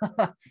now.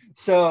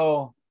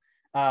 So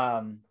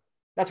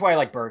that's why I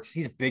like Burks.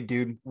 He's a big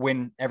dude,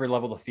 win every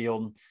level of the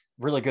field,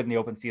 really good in the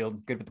open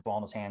field, good with the ball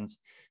in his hands.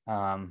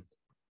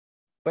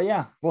 But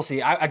yeah, we'll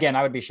see.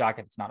 I would be shocked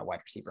if it's not a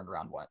wide receiver in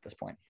round 1 at this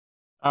point.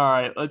 All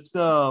right, let's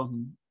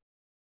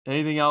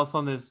anything else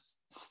on this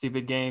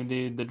stupid game,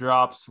 dude? The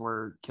drops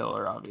were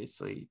killer,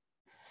 obviously.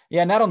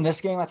 Yeah, not on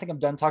this game. I think I'm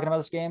done talking about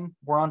this game.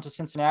 We're on to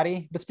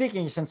Cincinnati. But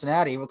speaking of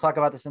Cincinnati, we'll talk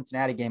about the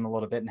Cincinnati game a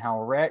little bit and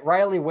how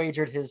Riley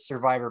wagered his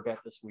survivor bet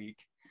this week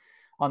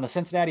on the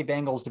Cincinnati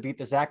Bengals to beat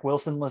the Zach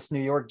Wilson-less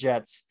New York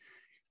Jets.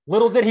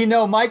 Little did he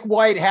know Mike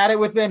White had it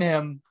within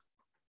him.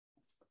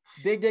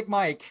 Big Dick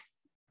Mike.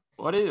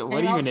 What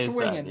even is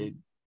that, dude?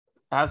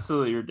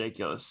 Absolutely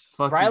ridiculous.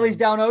 Fucking Riley's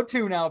down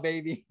 0-2 now,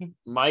 baby.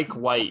 Mike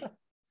White,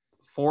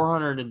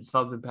 400 and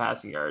something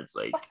passing yards,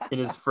 like in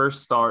his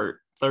first start,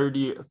 third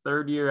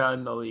year out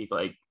in the league,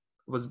 like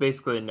was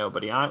basically a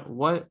nobody.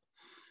 It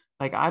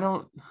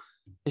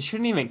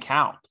shouldn't even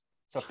count.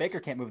 So if Baker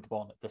can't move the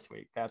ball this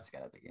week, that's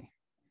gotta be.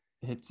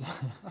 It's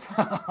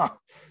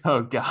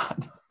oh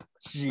god,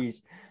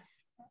 jeez.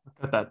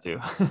 Got that too.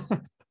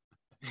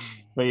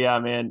 But yeah,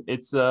 man,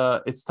 it's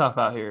tough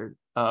out here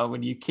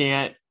when you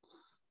can't,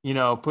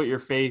 put your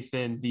faith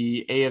in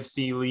the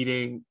AFC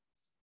leading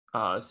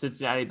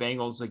Cincinnati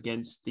Bengals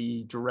against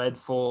the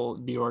dreadful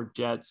New York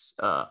Jets.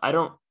 I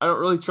don't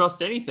really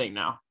trust anything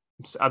now.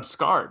 I'm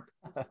scarred.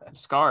 I'm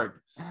scarred.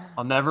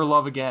 I'll never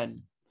love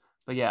again.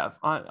 But yeah,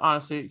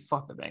 honestly,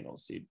 fuck the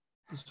Bengals, dude.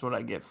 This is what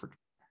I get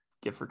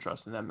for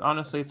trusting them.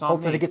 Honestly, it's on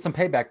hopefully me. They get some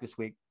payback this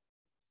week.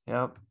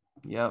 Yep.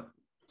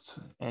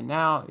 And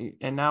now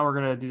we're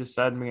gonna do the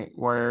segment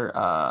where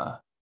I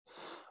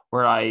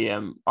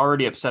am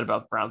already upset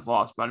about the Browns'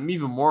 loss, but I'm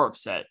even more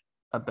upset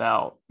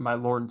about my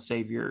Lord and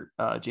Savior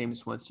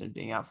Jameis Winston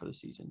being out for the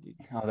season, dude.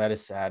 Oh, that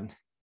is sad.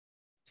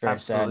 It's very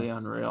absolutely sad.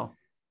 Unreal.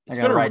 It's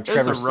been ride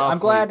Trevor. I'm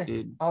glad. Week,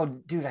 dude. Oh,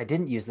 dude, I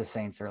didn't use the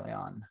Saints early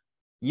on.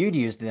 You'd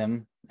used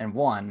them and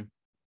won,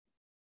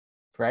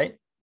 right?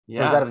 Yeah.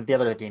 Or was that the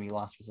other game you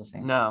lost was the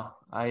Saints? No,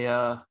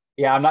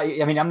 Yeah,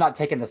 I'm not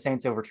taking the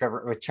Saints over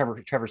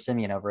Trevor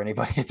Siemian over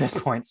anybody at this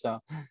point. So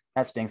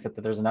that stinks that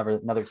there's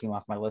another team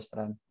off my list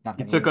that I'm not.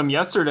 You took him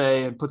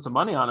yesterday and put some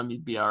money on him,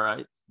 you'd be all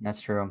right. That's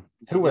true.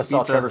 Who would have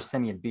saw Trevor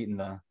Siemian beating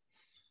the?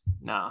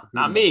 No,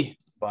 not me.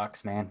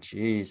 Bucks, man.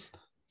 Jeez.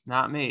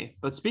 Not me.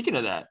 But speaking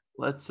of that,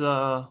 let's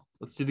do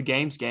the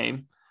game.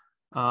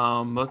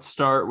 Let's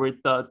start with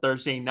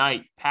Thursday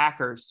night.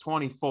 Packers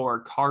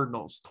 24,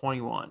 Cardinals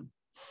 21.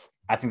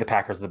 I think the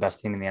Packers are the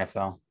best team in the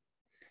NFL.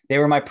 They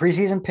were my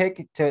preseason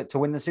pick to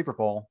win the Super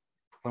Bowl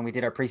when we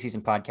did our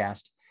preseason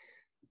podcast.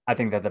 I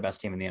think they're the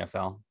best team in the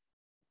NFL.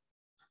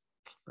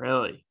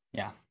 Really?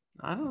 Yeah.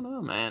 I don't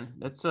know, man.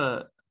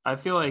 I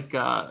feel like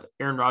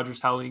Aaron Rodgers'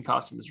 Halloween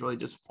costume is really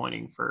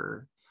disappointing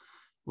for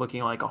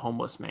looking like a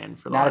homeless man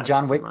for the Not last a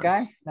John 2 Wick months.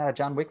 guy? Not a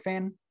John Wick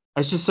fan?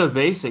 It's just so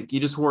basic. He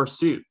just wore a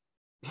suit.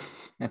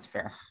 That's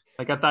fair.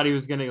 Like I thought he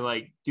was gonna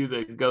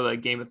go the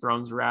Game of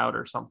Thrones route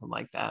or something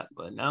like that,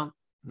 but no.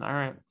 All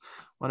right,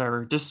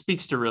 whatever. Just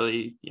speaks to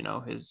really,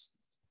 his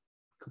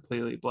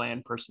completely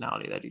bland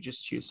personality that he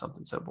just chooses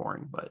something so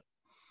boring. But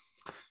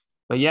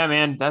yeah,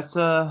 man, that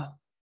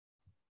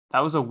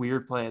was a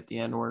weird play at the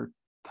end where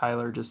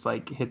Kyler just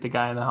like hit the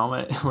guy in the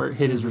helmet, or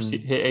hit his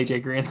hit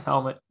AJ Green in the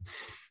helmet.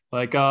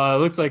 Like it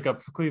looks like a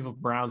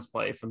Cleveland Browns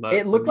play from the.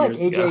 It looked like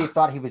AJ ago.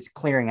 thought he was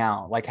clearing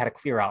out, like had a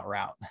clear out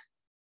route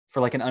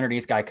for like an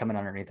underneath guy coming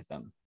underneath of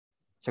him.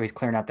 So he's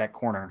clearing out that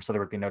corner, so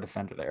there would be no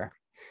defender there.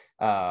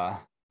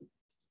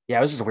 Yeah,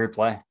 it was just a weird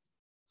play.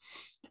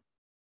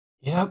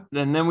 Yep.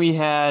 And then we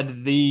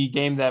had the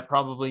game that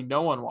probably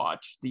no one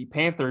watched. The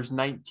Panthers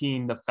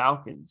 19, the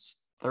Falcons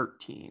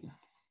 13.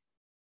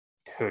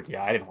 Dude,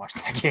 yeah, I didn't watch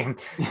that game.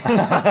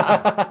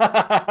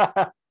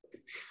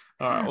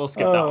 All right, we'll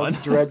skip that one.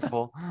 It's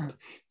dreadful.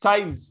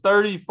 Titans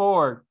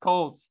 34,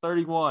 Colts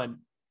 31.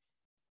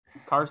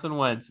 Carson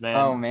Wentz, man.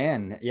 Oh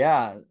man,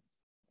 yeah.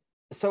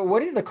 So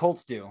what did the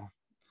Colts do?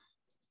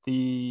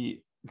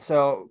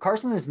 So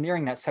Carson is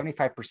nearing that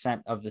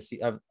 75%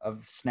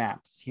 of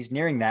snaps. He's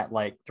nearing that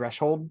like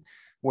threshold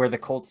where the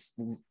Colts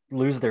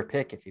lose their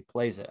pick if he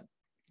plays it,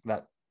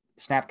 that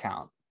snap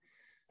count.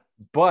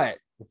 But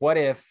what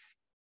if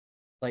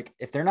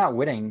they're not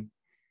winning,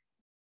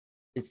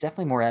 it's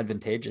definitely more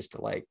advantageous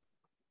to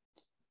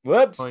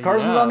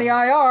Carson's on the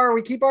IR.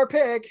 We keep our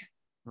pick.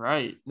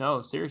 Right.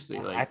 No, seriously.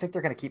 I think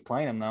they're going to keep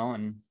playing him though.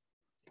 And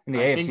the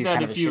AFC is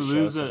kind of a shit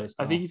show.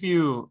 I think if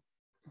you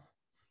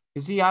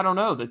see, I don't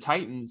know. The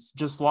Titans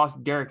just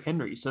lost Derrick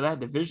Henry. So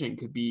that division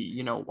could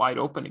be, wide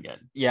open again.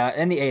 Yeah.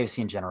 And the AFC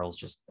in general is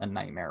just a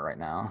nightmare right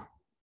now.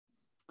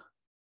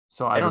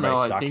 So I don't know.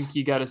 I think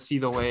you got to see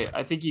the way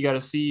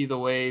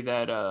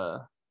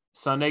that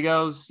Sunday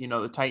goes.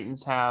 The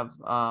Titans have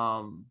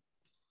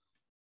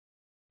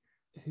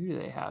who do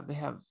they have? They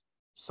have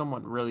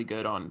someone really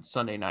good on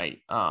Sunday night.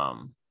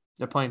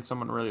 They're playing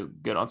someone really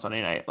good on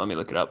Sunday night. Let me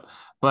look it up.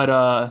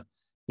 But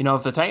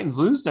if the Titans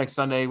lose next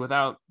Sunday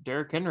without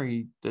Derrick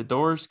Henry, the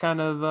door's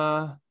kind of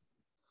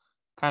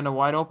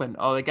wide open.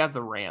 Oh, they got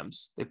the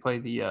Rams. They play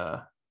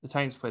the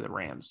Titans play the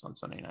Rams on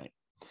Sunday night.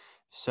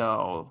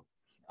 So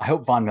I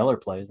hope Von Miller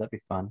plays. That'd be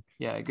fun.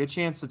 Yeah, a good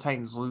chance the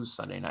Titans lose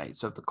Sunday night.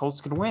 So if the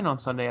Colts can win on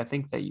Sunday, I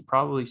think that you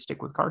probably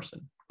stick with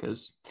Carson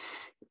because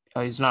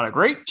he's not a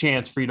great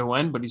chance for you to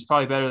win, but he's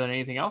probably better than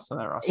anything else on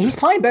that roster. He's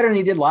playing better than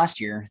he did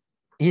last year.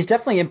 He's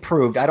definitely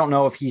improved. I don't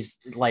know if he's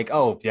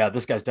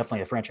this guy's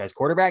definitely a franchise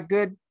quarterback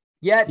good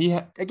yet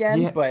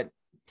but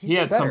he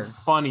had some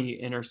funny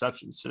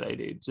interceptions today,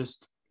 dude.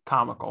 Just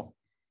comical.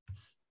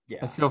 Yeah.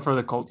 I feel for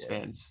the Colts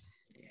fans.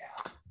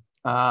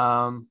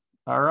 Yeah.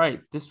 All right.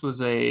 This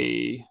was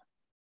I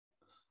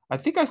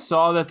think I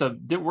saw that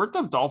weren't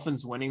the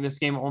Dolphins winning this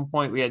game at one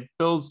point. We had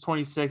Bills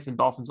 26 and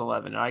Dolphins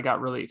 11, and I got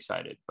really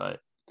excited,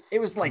 but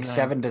it was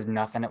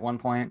 7-0 at one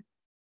point.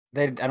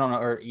 I don't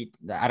know,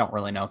 I don't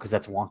really know because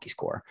that's a wonky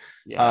score.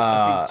 Yeah,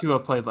 I think Tua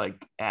played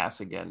like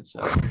ass again. So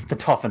the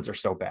Dolphins are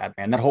so bad,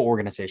 man. That whole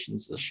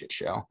organization's a shit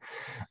show.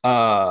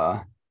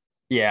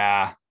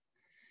 Yeah,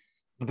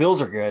 the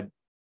Bills are good.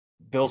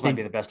 Bills might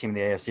be the best team in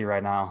the AFC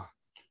right now.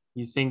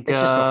 You think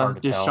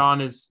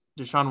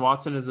Deshaun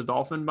Watson is a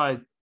Dolphin by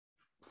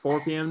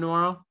 4 p.m.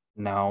 tomorrow?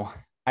 No,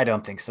 I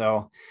don't think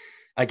so.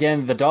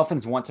 Again, the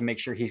Dolphins want to make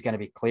sure he's going to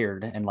be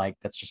cleared, and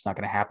that's just not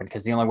going to happen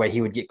because the only way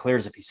he would get cleared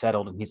is if he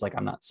settled, and he's like,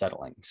 I'm not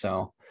settling.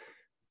 So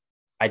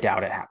I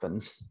doubt it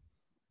happens.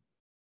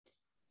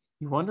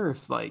 You wonder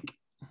if I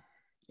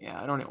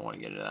don't even want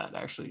to get into that.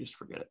 Actually, just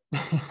forget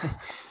it.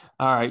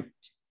 All right.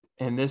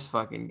 In this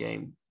fucking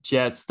game,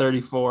 Jets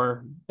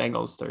 34,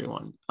 Bengals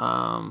 31.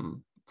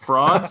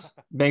 Frauds.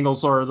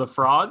 Bengals are the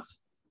frauds.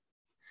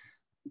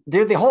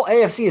 Dude, the whole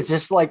AFC is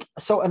just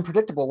so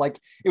unpredictable.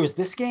 It was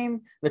this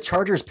game, the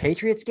Chargers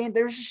Patriots game.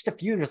 There was just a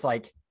few this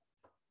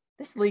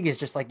league is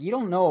just you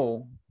don't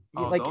know.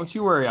 Don't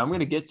you worry. I'm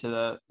going to get to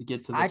the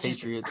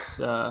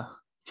Patriots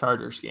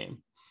Chargers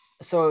game.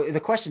 So the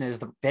question is,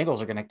 the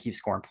Bengals are going to keep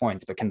scoring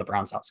points, but can the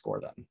Browns outscore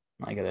them?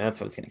 That's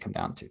what it's going to come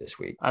down to this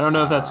week. I don't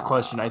know if that's a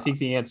question. I think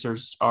the answer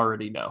is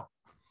already no.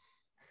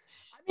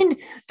 I mean,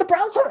 the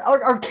Browns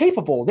are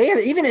capable.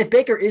 Even if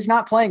Baker is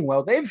not playing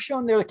well, they've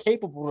shown they're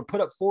capable to put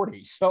up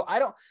 40. So I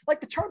don't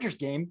the Chargers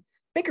game.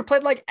 Baker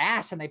played like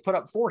ass and they put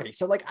up 40.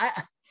 So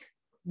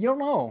you don't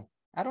know.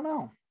 I don't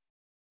know.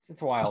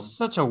 It's wild. It's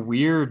such a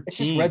weird. It's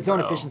just red zone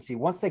efficiency.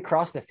 Once they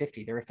cross the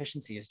 50, their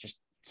efficiency is just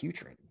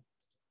putrid.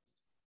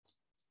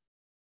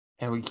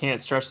 And we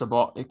can't stretch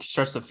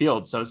the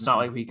field. So it's not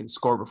like we can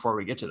score before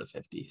we get to the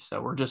 50.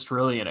 So we're just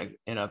really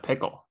in a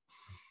pickle.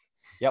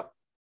 Yep.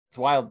 It's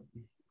wild.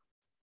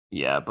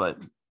 Yeah, but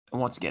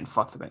once again,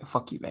 fuck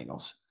you,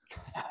 Bengals.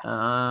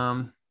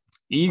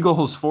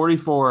 Eagles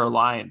 44,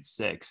 Lions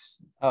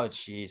 6. Oh,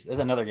 jeez. There's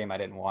another game I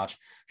didn't watch.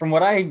 From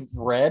what I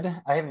read,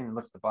 I haven't even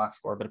looked at the box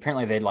score, but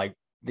apparently the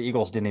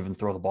Eagles didn't even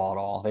throw the ball at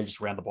all. They just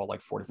ran the ball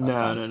 45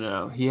 times.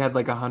 No. He had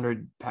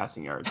 100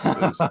 passing yards. It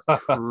was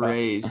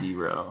crazy,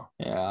 bro.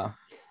 Yeah.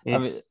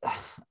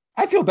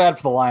 I feel bad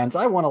for the Lions.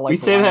 I want to We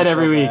say that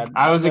every week.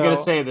 I wasn't going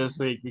to say it this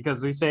week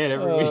because we say it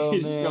every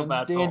week. Feel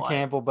bad for the Lions. Dan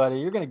Campbell, buddy.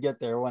 You're going to get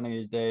there one of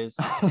these days.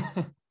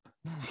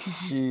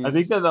 Jeez. I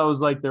think that was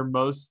their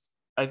most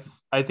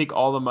I think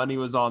all the money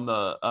was on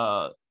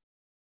the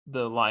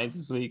Lions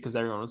this week because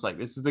everyone was like,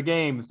 this is the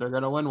game. If they're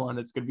going to win one,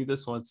 it's going to be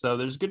this one. So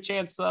there's a good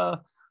chance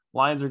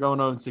Lions are going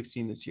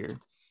 0-16 this year.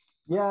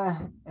 Yeah,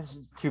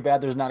 it's too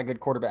bad there's not a good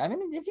quarterback. I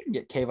mean, if you can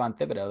get Kayvon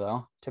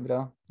Thibodeau,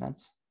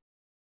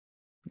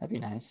 that'd be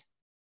nice.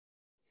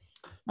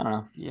 I don't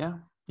know.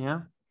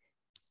 Yeah.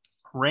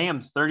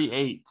 Rams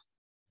 38,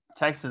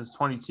 Texans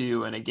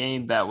 22 in a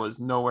game that was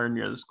nowhere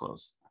near this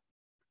close.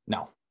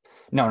 No,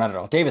 not at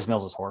all. Davis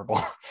Mills is horrible.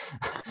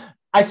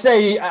 I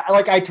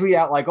tweet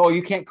out like, oh,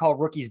 you can't call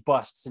rookies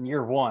busts in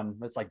year one.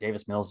 It's like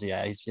Davis Mills.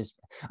 Yeah, he's just,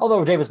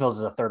 although Davis Mills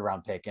is a 3rd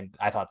round pick, and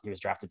I thought he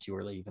was drafted too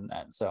early even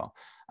then. So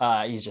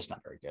he's just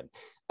not very good.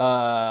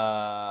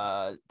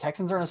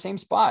 Texans are in the same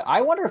spot.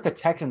 I wonder if the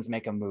Texans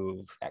make a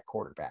move at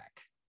quarterback,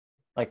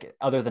 like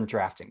other than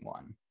drafting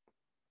one.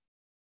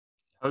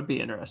 That would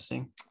be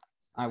interesting.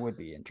 I would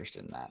be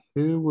interested in that.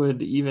 Who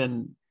would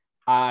even?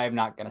 I'm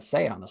not going to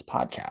say it on this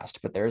podcast,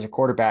 but there's a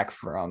quarterback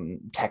from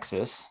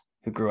Texas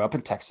who grew up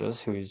in Texas,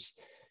 who's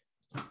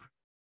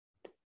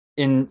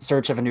in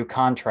search of a new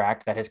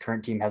contract that his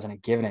current team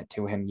hasn't given it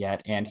to him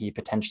yet. And he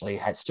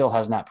potentially still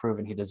has not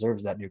proven he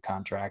deserves that new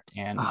contract.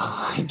 And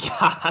oh my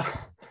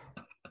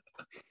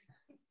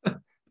God.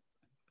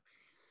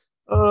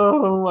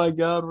 Oh my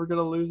God. We're going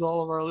to lose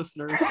all of our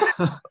listeners.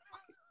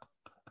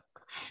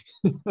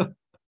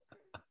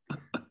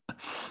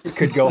 He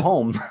could go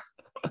home.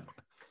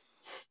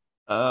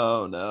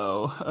 Oh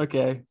no.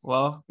 Okay.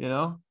 Well,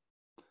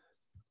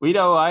 we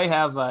know I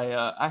have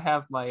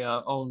my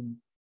own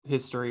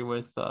history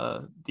with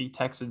the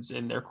Texans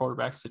in their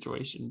quarterback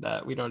situation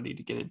that we don't need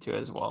to get into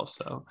as well.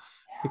 So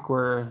I think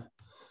we'll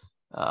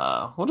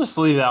just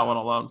leave that one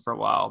alone for a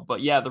while.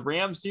 But yeah, the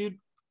Rams, dude.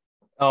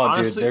 Oh,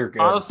 honestly, dude, they're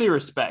good. Honestly,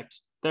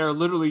 respect. They're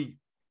literally.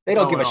 They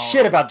don't give a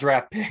shit about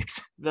draft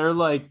picks. They're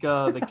like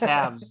the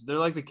Cavs. They're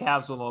like the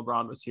Cavs when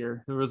LeBron was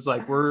here. It was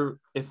like we're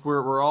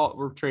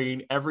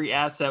trading every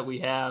asset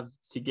we have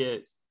to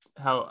get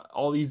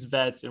all these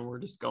vets, and we're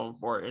just going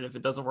for it. And if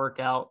it doesn't work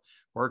out,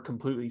 we're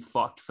completely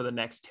fucked for the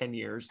next 10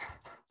 years.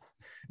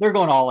 They're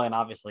going all in,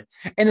 obviously.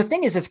 And the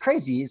thing is, it's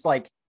crazy. It's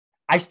like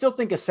I still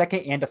think a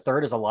 2nd and a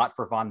 3rd is a lot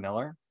for Von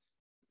Miller.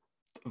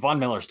 Von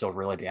Miller's still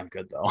really damn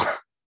good, though.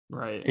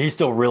 Right. He's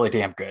still really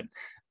damn good.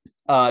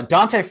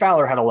 Dante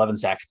Fowler had 11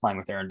 sacks playing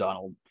with Aaron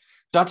Donald.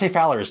 Dante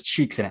Fowler is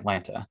cheeks in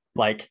Atlanta.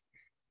 Like,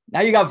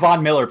 now you got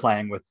Von Miller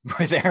playing with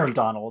Aaron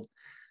Donald.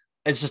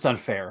 It's just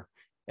unfair.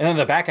 And then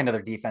the back end of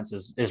their defense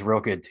is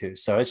real good too.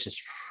 So it's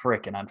just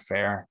freaking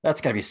unfair.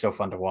 That's going to be so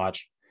fun to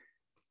watch.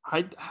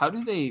 How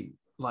do they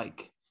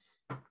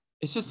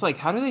it's just like,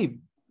 how do they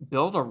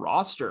build a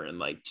roster in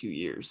like 2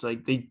 years?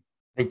 Like they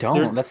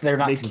don't. They're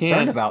not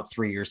concerned about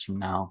 3 years from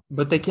now.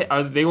 But they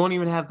can't. They won't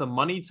even have the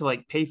money to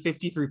like pay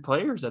 53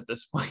 players at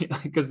this point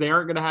because they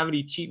aren't going to have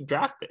any cheap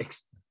draft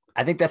picks.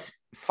 I think that's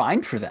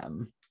fine for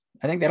them.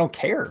 I think they don't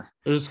care.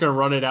 They're just going to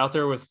run it out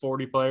there with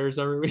 40 players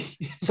every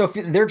week. So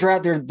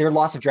if their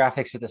loss of draft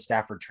picks with the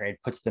Stafford trade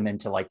puts them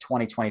into like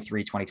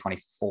 2023,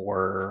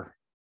 2024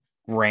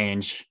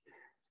 range.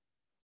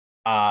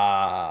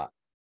 I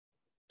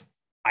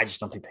just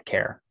don't think they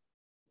care.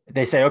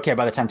 They say, okay,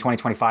 by the time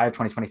 2025,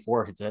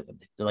 2024 hits it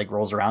like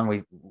rolls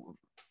around,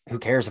 who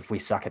cares if we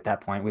suck at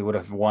that point? We would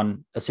have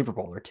won a Super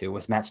Bowl or two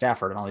with Matt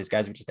Stafford and all these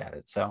guys we just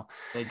added. So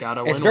they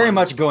gotta. It's very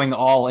much going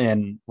all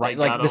in, right?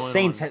 Like the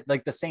Saints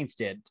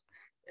did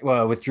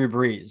with Drew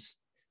Brees.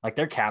 Like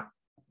their cap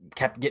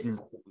kept getting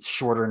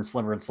shorter and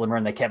slimmer,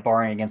 and they kept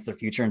borrowing against their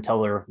future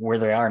until they're where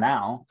they are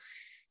now.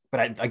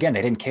 But again,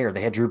 they didn't care.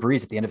 They had Drew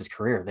Brees at the end of his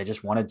career. They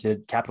just wanted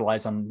to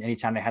capitalize on any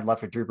time they had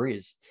left with Drew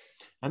Brees.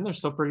 And they're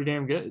still pretty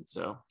damn good.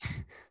 So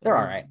they're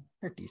all right.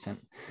 They're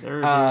decent.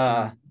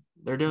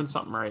 They're doing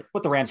something right.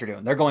 What the Rams are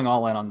doing. They're going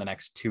all in on the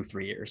next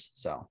 2-3 years.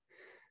 So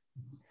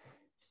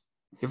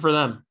good for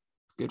them.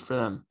 Good for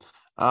them.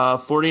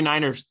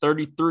 49ers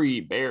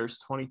 33, Bears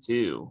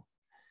 22.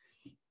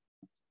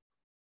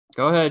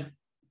 Go ahead.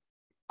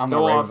 I'm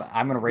going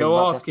to rave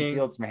about Justin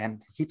Fields,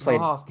 man. He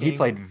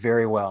played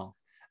very well.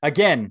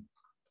 Again,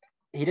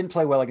 he didn't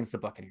play well against the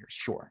Buccaneers,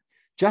 sure.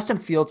 Justin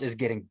Fields is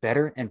getting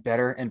better and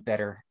better and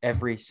better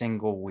every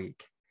single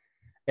week.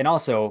 And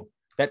also,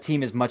 that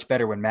team is much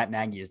better when Matt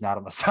Nagy is not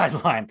on the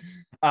sideline.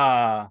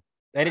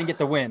 They didn't get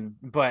the win,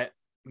 but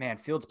man,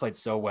 Fields played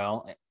so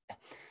well.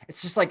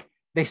 It's just like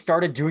they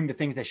started doing the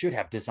things they should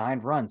have: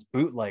 designed runs,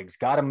 bootlegs,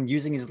 got him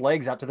using his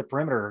legs out to the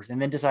perimeter, and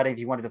then decided if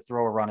he wanted to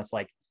throw a run. It's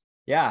like,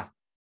 yeah,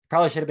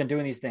 probably should have been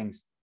doing these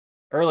things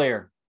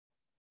earlier.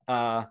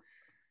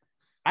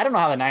 I don't know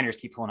how the Niners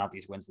keep pulling out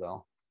these wins,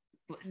 though.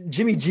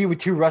 Jimmy G with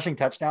 2 rushing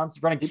touchdowns,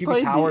 running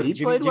QB power.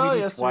 Jimmy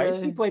G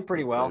twice. He played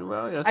pretty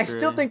well. I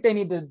still think they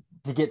need to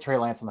get Trey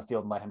Lance on the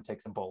field and let him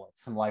take some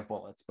live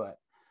bullets. But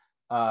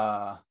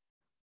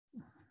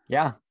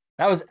yeah,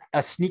 that was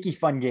a sneaky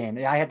fun game.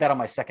 I had that on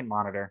my second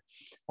monitor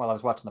while I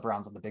was watching the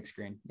Browns on the big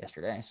screen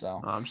yesterday.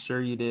 So I'm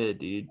sure you did,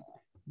 dude.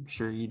 I'm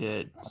sure you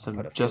did.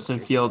 Some Justin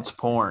Fields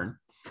porn.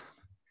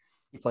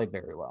 He played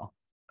very well.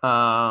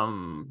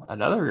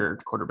 Another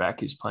quarterback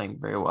who's playing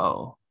very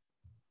well,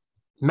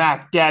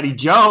 Mac Daddy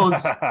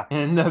Jones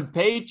and the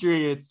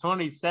Patriots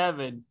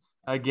 27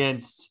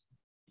 against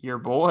your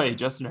boy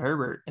Justin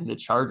Herbert and the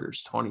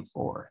Chargers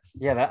 24.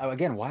 Yeah, that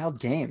again, wild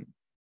game.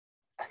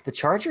 The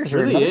Chargers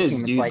really are another is,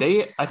 team. Dude.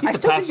 Like, I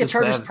still think the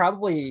Chargers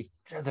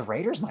the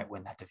Raiders might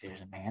win that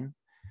division, man.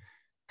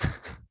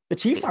 The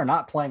Chiefs are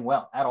not playing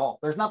well at all.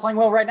 They're not playing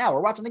well right now.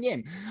 We're watching the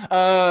game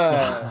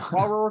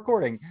while we're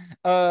recording.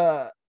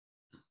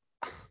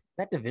 That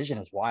that division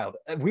is wild.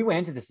 We went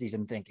into the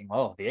season thinking,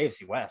 oh, the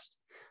AFC West,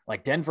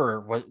 like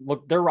Denver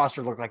their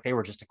roster looked like they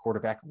were just a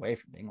quarterback away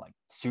from being like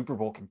Super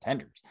Bowl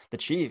contenders. The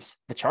Chiefs,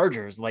 the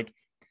Chargers, like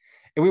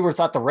we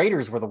thought the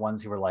Raiders were the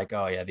ones who were like,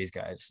 oh yeah, these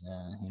guys,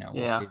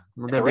 we'll see.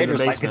 The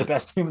Raiders might be the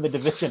best team in the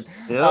division.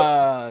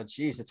 Yep.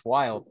 Geez, it's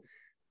wild.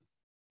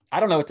 I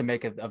don't know what to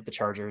make of the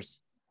Chargers.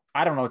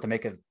 I don't know what to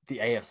make of the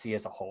AFC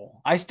as a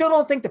whole. I still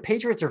don't think the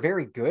Patriots are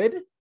very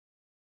good,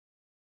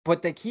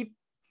 but they keep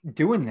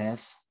doing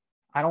this.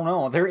 I don't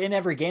know. They're in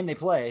every game they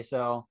play,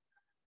 so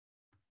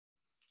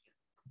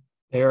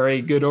they're a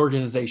good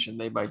organization.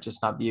 They might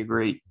just not be a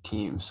great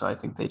team. So I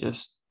think they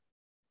just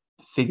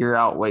figure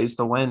out ways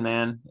to win,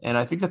 man. And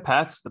I think the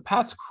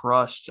Pats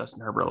crushed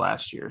Justin Herbert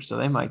last year, so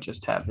they might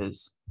just have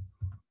his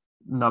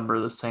number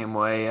the same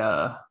way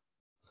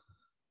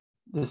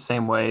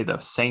the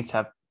Saints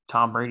have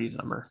Tom Brady's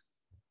number.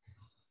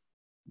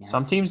 Yeah.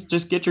 Some teams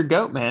just get your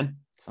goat, man.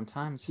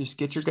 Sometimes just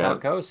get your goat. How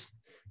it goes.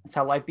 That's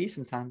how life be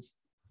sometimes.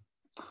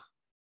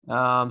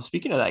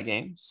 Speaking of that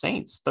game,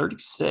 Saints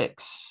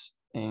 36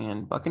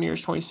 and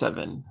Buccaneers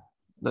 27.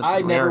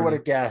 I never would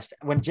have guessed.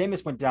 When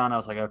Jameis went down, I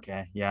was like,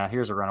 okay, yeah,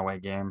 here's a runaway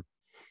game.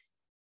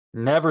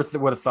 Never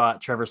would have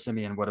thought Trevor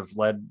Siemian would have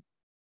led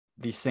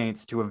the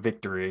Saints to a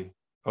victory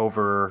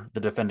over the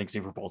defending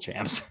Super Bowl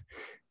champs.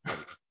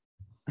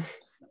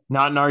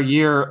 Not in our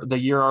year, the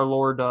year our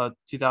Lord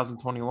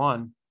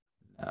 2021.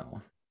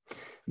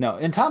 No.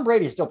 And Tom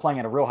Brady is still playing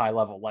at a real high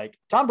level. Like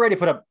Tom Brady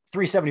put up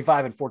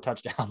 375 and 4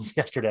 touchdowns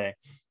yesterday,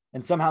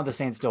 and somehow the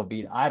Saints still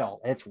beat.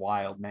 It's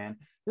wild, man.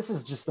 This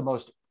is just the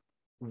most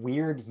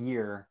weird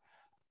year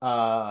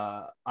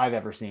I've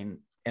ever seen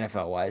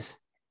NFL wise.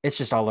 It's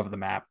just all over the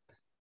map.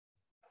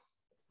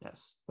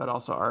 Yes, but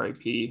also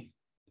RIP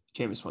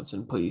Jameis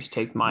Winston, please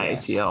take my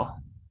ACL.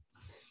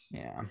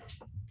 Yeah.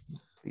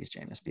 Please,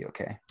 Jameis, be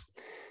okay.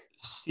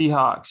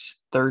 Seahawks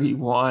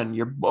 31.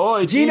 Your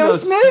boy Geno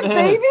Smith,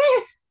 baby.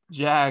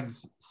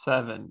 Jags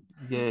 7.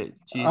 Yeah,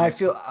 I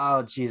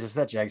feel Jesus,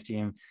 that Jags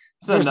team.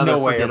 There's no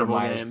way Urban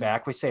Meyer's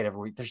back. We say it every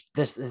week.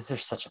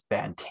 There's such a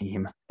bad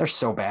team. They're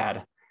so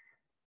bad.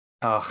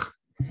 Ugh.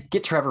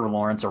 Get Trevor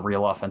Lawrence a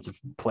real offensive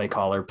play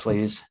caller,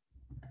 please.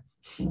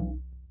 Do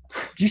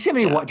you see how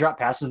many drop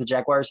passes the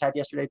Jaguars had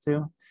yesterday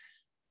too?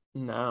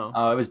 No.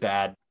 Oh, it was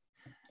bad.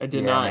 I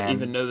did not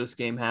even know this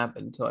game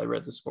happened until I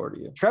read the score to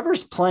you.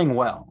 Trevor's playing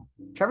well.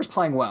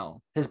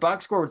 His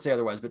box score would say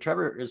otherwise, but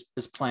Trevor is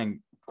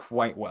playing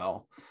quite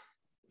well.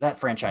 That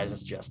franchise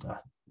is just a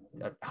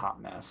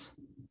hot mess.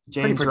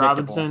 James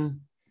Robinson,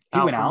 he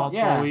went out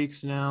multiple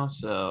weeks now.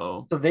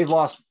 So they've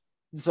lost.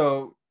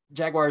 So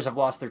Jaguars have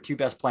lost their 2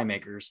 best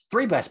playmakers,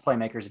 3 best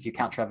playmakers if you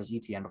count Travis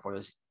Etienne before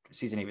this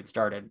season even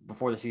started.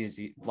 Before the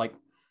season, like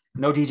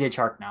no DJ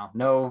Chark now,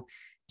 no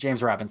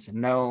James Robinson,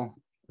 no.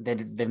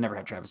 They've never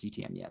had Travis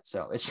Etienne yet.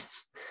 So it's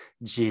just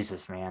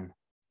Jesus, man.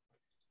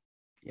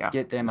 Yeah.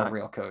 Get them a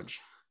real coach.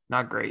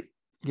 Not great.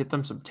 Get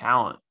them some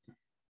talent.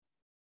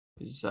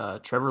 Because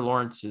Trevor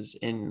Lawrence is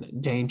in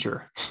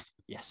danger.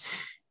 Yes.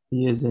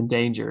 He is in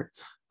danger.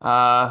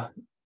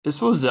 This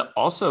was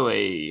also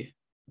I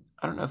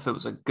don't know if it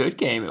was a good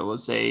game. It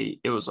was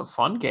a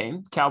fun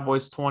game.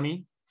 Cowboys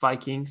 20,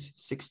 Vikings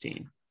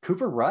 16.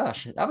 Cooper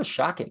Rush. That was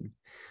shocking.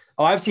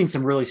 Oh, I've seen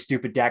some really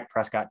stupid Dak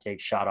Prescott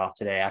takes shot off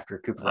today after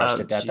Cooper Rush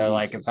did that. They're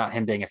like about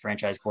him being a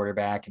franchise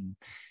quarterback. And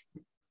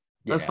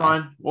that's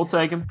fine. We'll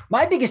take him.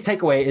 My biggest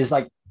takeaway is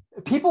like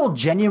people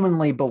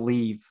genuinely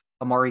believe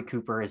Amari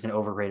Cooper is an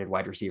overrated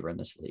wide receiver in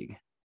this league.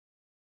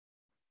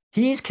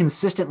 He's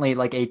consistently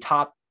like a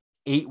top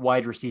 8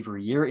 wide receiver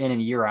year in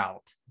and year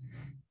out.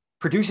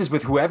 Produces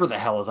with whoever the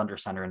hell is under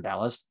center in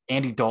Dallas.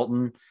 Andy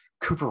Dalton,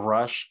 Cooper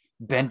Rush,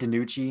 Ben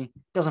DiNucci.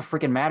 Doesn't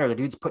freaking matter. The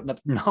dude's putting up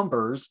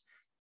numbers.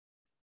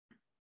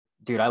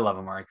 Dude, I love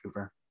Amari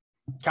Cooper.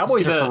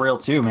 Cowboys are for real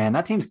too, man.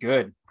 That team's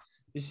good.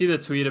 You see the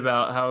tweet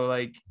about how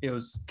like it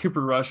was Cooper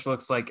Rush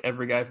looks like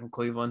every guy from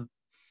Cleveland.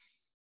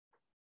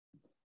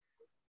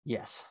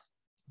 Yes.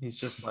 He's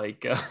just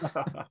like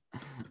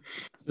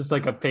just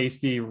like a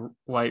pasty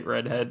white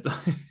redhead.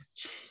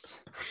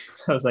 Jeez.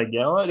 I was like, you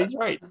know what? He's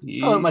right. That's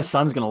probably what my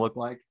son's gonna look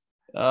like.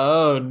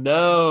 Oh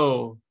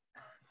no.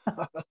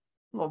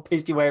 Little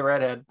pasty white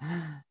redhead.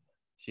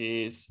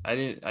 Jeez. I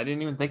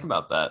didn't even think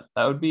about that.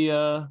 That would be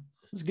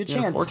it was a good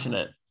chance.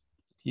 Unfortunate.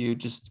 You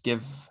just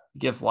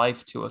give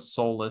life to a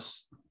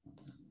soulless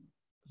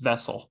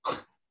vessel.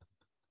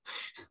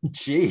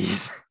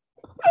 Jeez.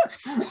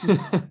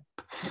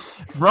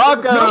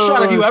 Broncos. No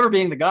shot of you ever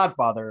being the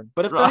Godfather,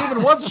 but if there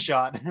even was a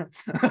shot,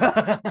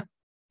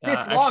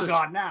 it's long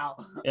gone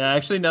now. Yeah,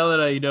 actually, now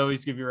that I know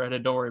he's gonna be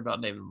redhead, don't worry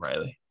about naming him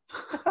Riley.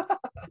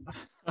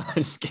 I'm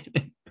just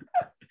kidding.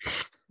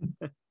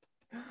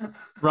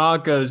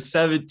 Broncos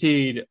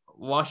 17,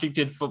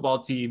 Washington football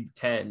team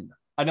 10.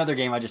 Another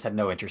game I just had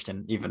no interest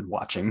in even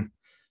watching.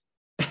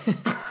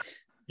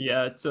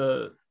 Yeah,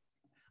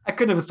 I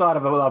couldn't have thought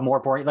of a more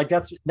boring. Like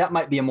that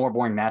might be a more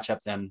boring matchup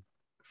than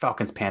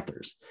Falcons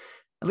Panthers.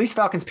 At least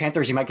Falcons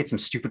Panthers, you might get some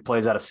stupid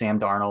plays out of Sam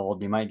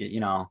Darnold. You might get,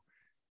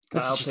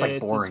 this is just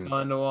like boring. It's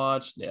fun to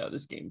watch. Yeah,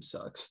 this game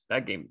sucks.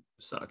 That game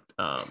sucked.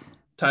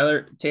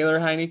 Taylor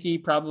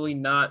Heineke, probably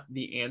not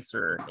the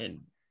answer in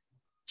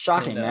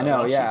Shocking. I know.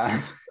 Washington.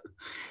 Yeah.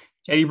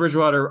 Teddy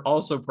Bridgewater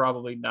also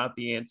probably not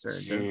the answer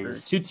in Denver.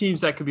 Jeez. Two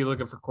teams that could be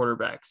looking for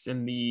quarterbacks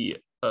in the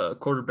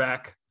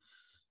quarterback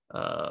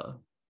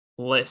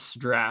list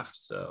draft.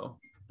 So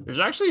there's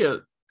actually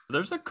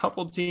there's a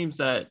couple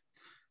teams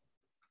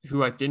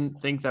who I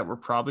didn't think that were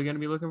probably going to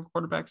be looking for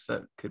quarterbacks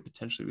that could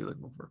potentially be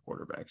looking for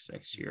quarterbacks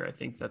next year. I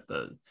think that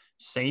the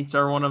Saints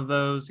are one of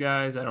those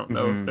guys. I don't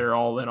know if they're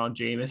all in on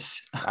Jameis.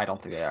 I don't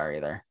think they are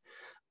either.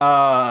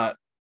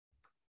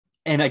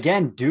 And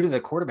again, due to the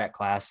quarterback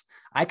class,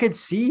 I could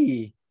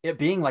see it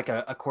being like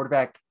a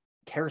quarterback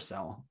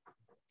carousel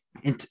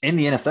in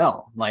the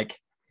NFL. Like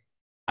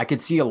I could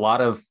see a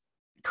lot of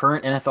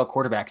current NFL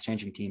quarterbacks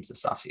changing teams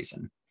this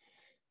offseason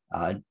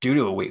due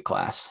to a weak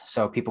class.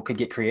 So people could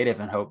get creative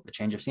and hope a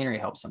change of scenery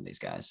helps some of these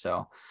guys.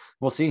 So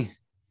we'll see.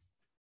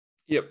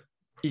 Yep.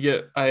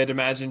 I'd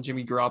imagine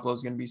Jimmy Garoppolo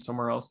is going to be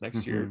somewhere else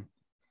next year.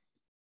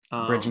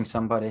 Bridging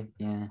somebody.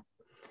 Yeah.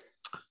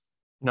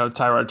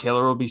 Tyrod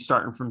Taylor will be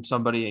starting from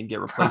somebody and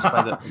get replaced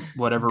by the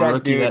whatever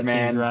rookie that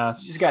team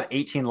drafts. He's got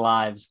 18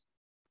 lives.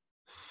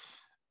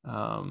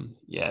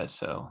 Yeah,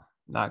 so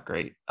not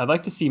great. I'd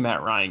like to see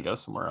Matt Ryan go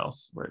somewhere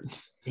else. Where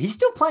he's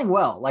still playing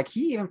well. Like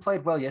he even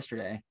played well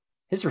yesterday.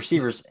 His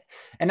receivers,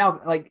 and now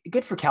like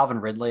good for Calvin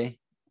Ridley,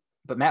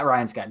 but Matt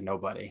Ryan's got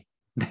nobody.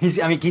 He's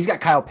got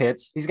Kyle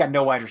Pitts. He's got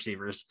no wide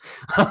receivers.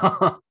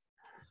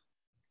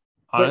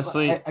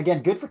 Honestly,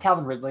 again, good for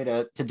Calvin Ridley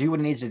to do what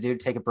he needs to do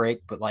to take a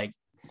break, but like,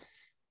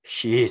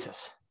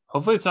 Jesus.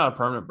 Hopefully it's not a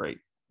permanent break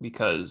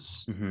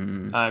because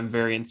I'm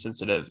very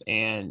insensitive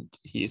and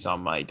he's on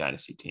my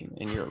dynasty team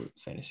in your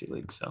fantasy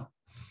league. So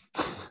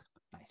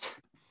nice.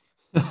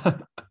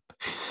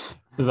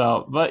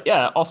 But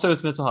yeah, also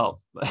it's mental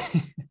health.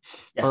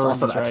 Yes,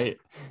 also that. Right.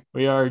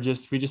 We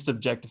just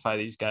objectify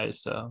these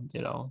guys. So,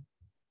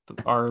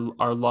 our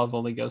love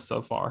only goes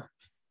so far.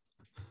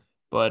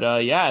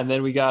 But yeah, and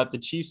then we got the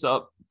Chiefs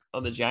up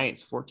on the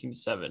Giants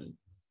 14-7,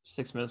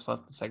 6 minutes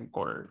left in the second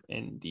quarter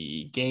in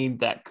the game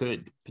that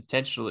could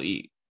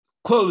potentially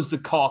close the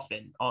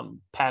coffin on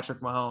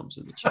Patrick Mahomes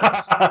and the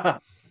Chiefs.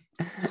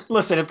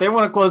 Listen, if they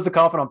want to close the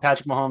coffin on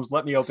Patrick Mahomes,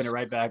 let me open it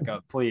right back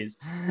up, please.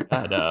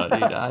 I know,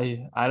 dude.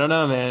 I don't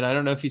know, man. I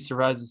don't know if he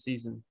survives the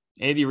season.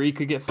 Andy Reid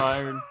could get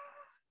fired.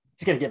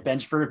 He's gonna get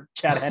benched for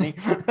Chad Henne.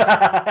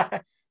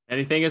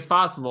 Anything is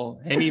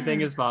possible. Anything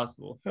is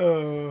possible.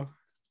 Yeah,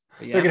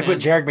 they're gonna put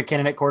Jerick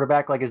McKinnon at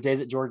quarterback like his days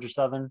at Georgia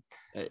Southern,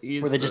 where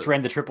they just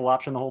ran the triple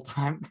option the whole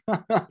time.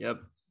 Yep.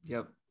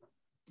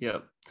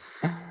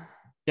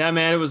 Yeah,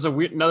 man, it was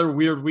another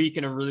weird week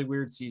and a really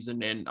weird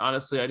season. And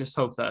honestly, I just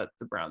hope that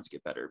the Browns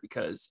get better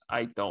because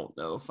I don't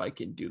know if I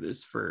can do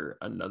this for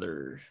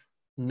another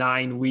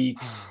 9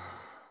 weeks.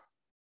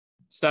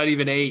 It's not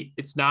even 8.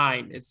 It's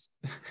 9.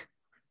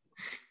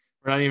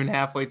 We're not even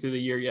halfway through the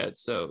year yet.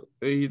 So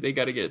they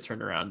got to get it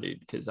turned around,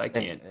 dude, because I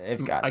can't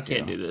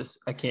do this.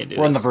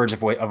 We're on the verge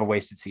of a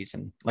wasted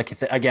season. Like if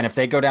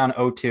they go down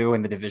 0-2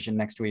 in the division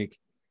next week,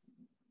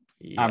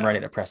 I'm ready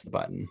to press the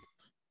button.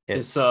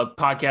 This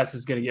podcast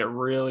is going to get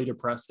really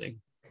depressing.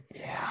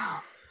 Yeah.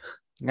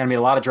 Going to be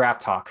a lot of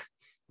draft talk.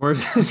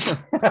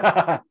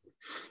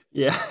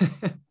 Yeah.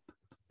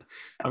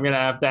 I'm going to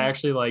have to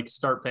actually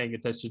start paying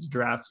attention to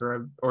drafts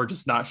or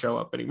just not show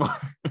up anymore.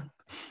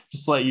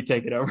 Just let you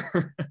take it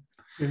over.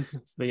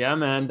 But yeah,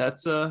 man,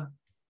 that's all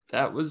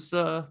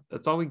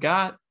we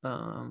got.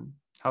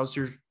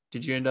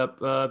 Did you end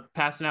up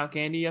passing out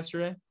candy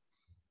yesterday?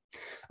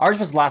 Ours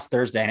was last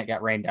Thursday and it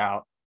got rained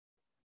out.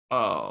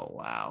 Oh,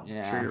 wow.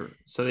 Yeah. Sure.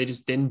 So they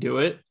just didn't do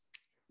it?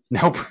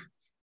 Nope.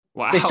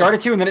 Wow. They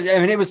started to, and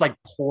then it was like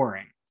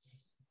pouring.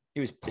 It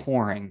was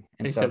pouring.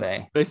 And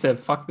they said,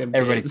 fuck them.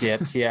 Everybody kids.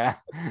 dipped. Yeah.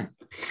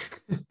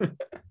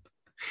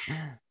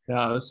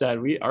 No, it was sad.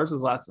 Ours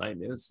was last night.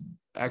 It was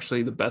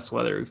actually the best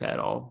weather we've had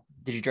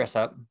Did you dress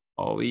up?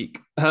 all week.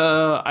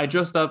 I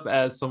dressed up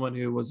as someone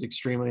who was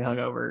extremely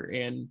hungover,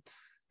 and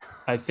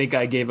I think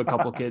I gave a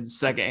couple kids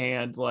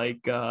secondhand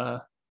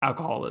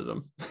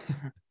alcoholism.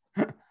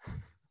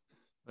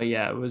 But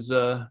yeah, it was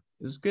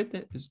good.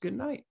 It was a good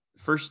night.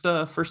 First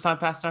time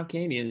passing out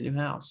candy in the new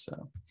house.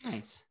 So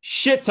nice.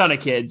 Shit ton of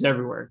kids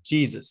everywhere.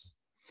 Jesus,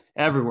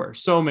 everywhere.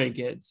 So many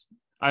kids.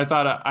 I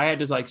thought I had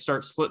to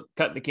start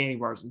cutting the candy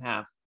bars in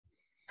half.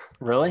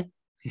 Really?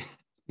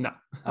 No.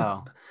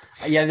 Oh,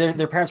 yeah.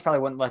 Their parents probably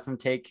wouldn't let them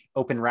take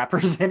open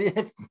wrappers in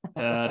it.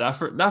 Not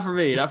for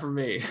me. Not for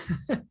me.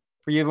 Were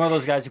you one of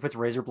those guys who puts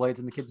razor blades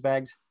in the kids'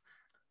 bags?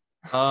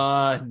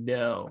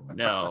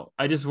 No.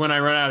 I just, when I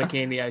run out of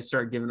candy, I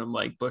start giving them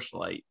Bush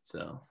Light.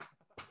 So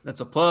that's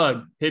a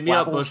plug. Hit me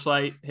up, Bush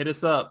Light. Hit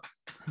us up.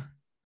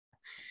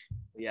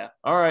 Yeah.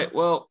 All right.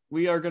 Well,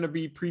 we are going to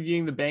be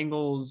previewing the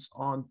Bengals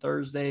on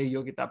Thursday.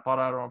 You'll get that pod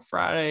out on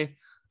Friday.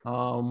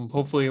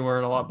 Hopefully we're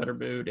in a lot better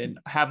mood and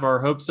have our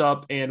hopes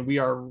up, and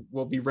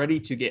we'll be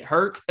ready to get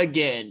hurt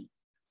again.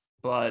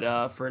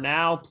 But for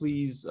now,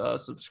 please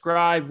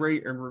subscribe,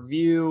 rate, and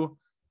review.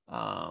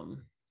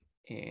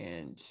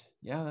 And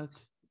yeah,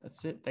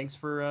 that's it. Thanks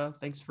for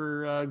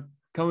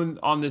coming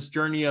on this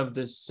journey of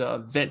this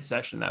vent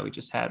session that we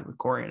just had with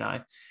Corey and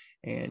I.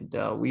 And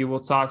we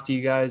will talk to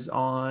you guys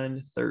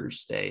on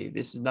Thursday.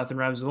 This is Nothing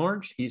Rhymes with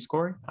Orange. He's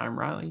Corey. I'm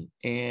Riley.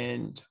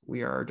 And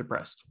we are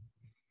depressed.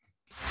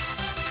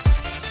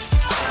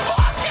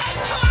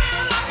 Fucking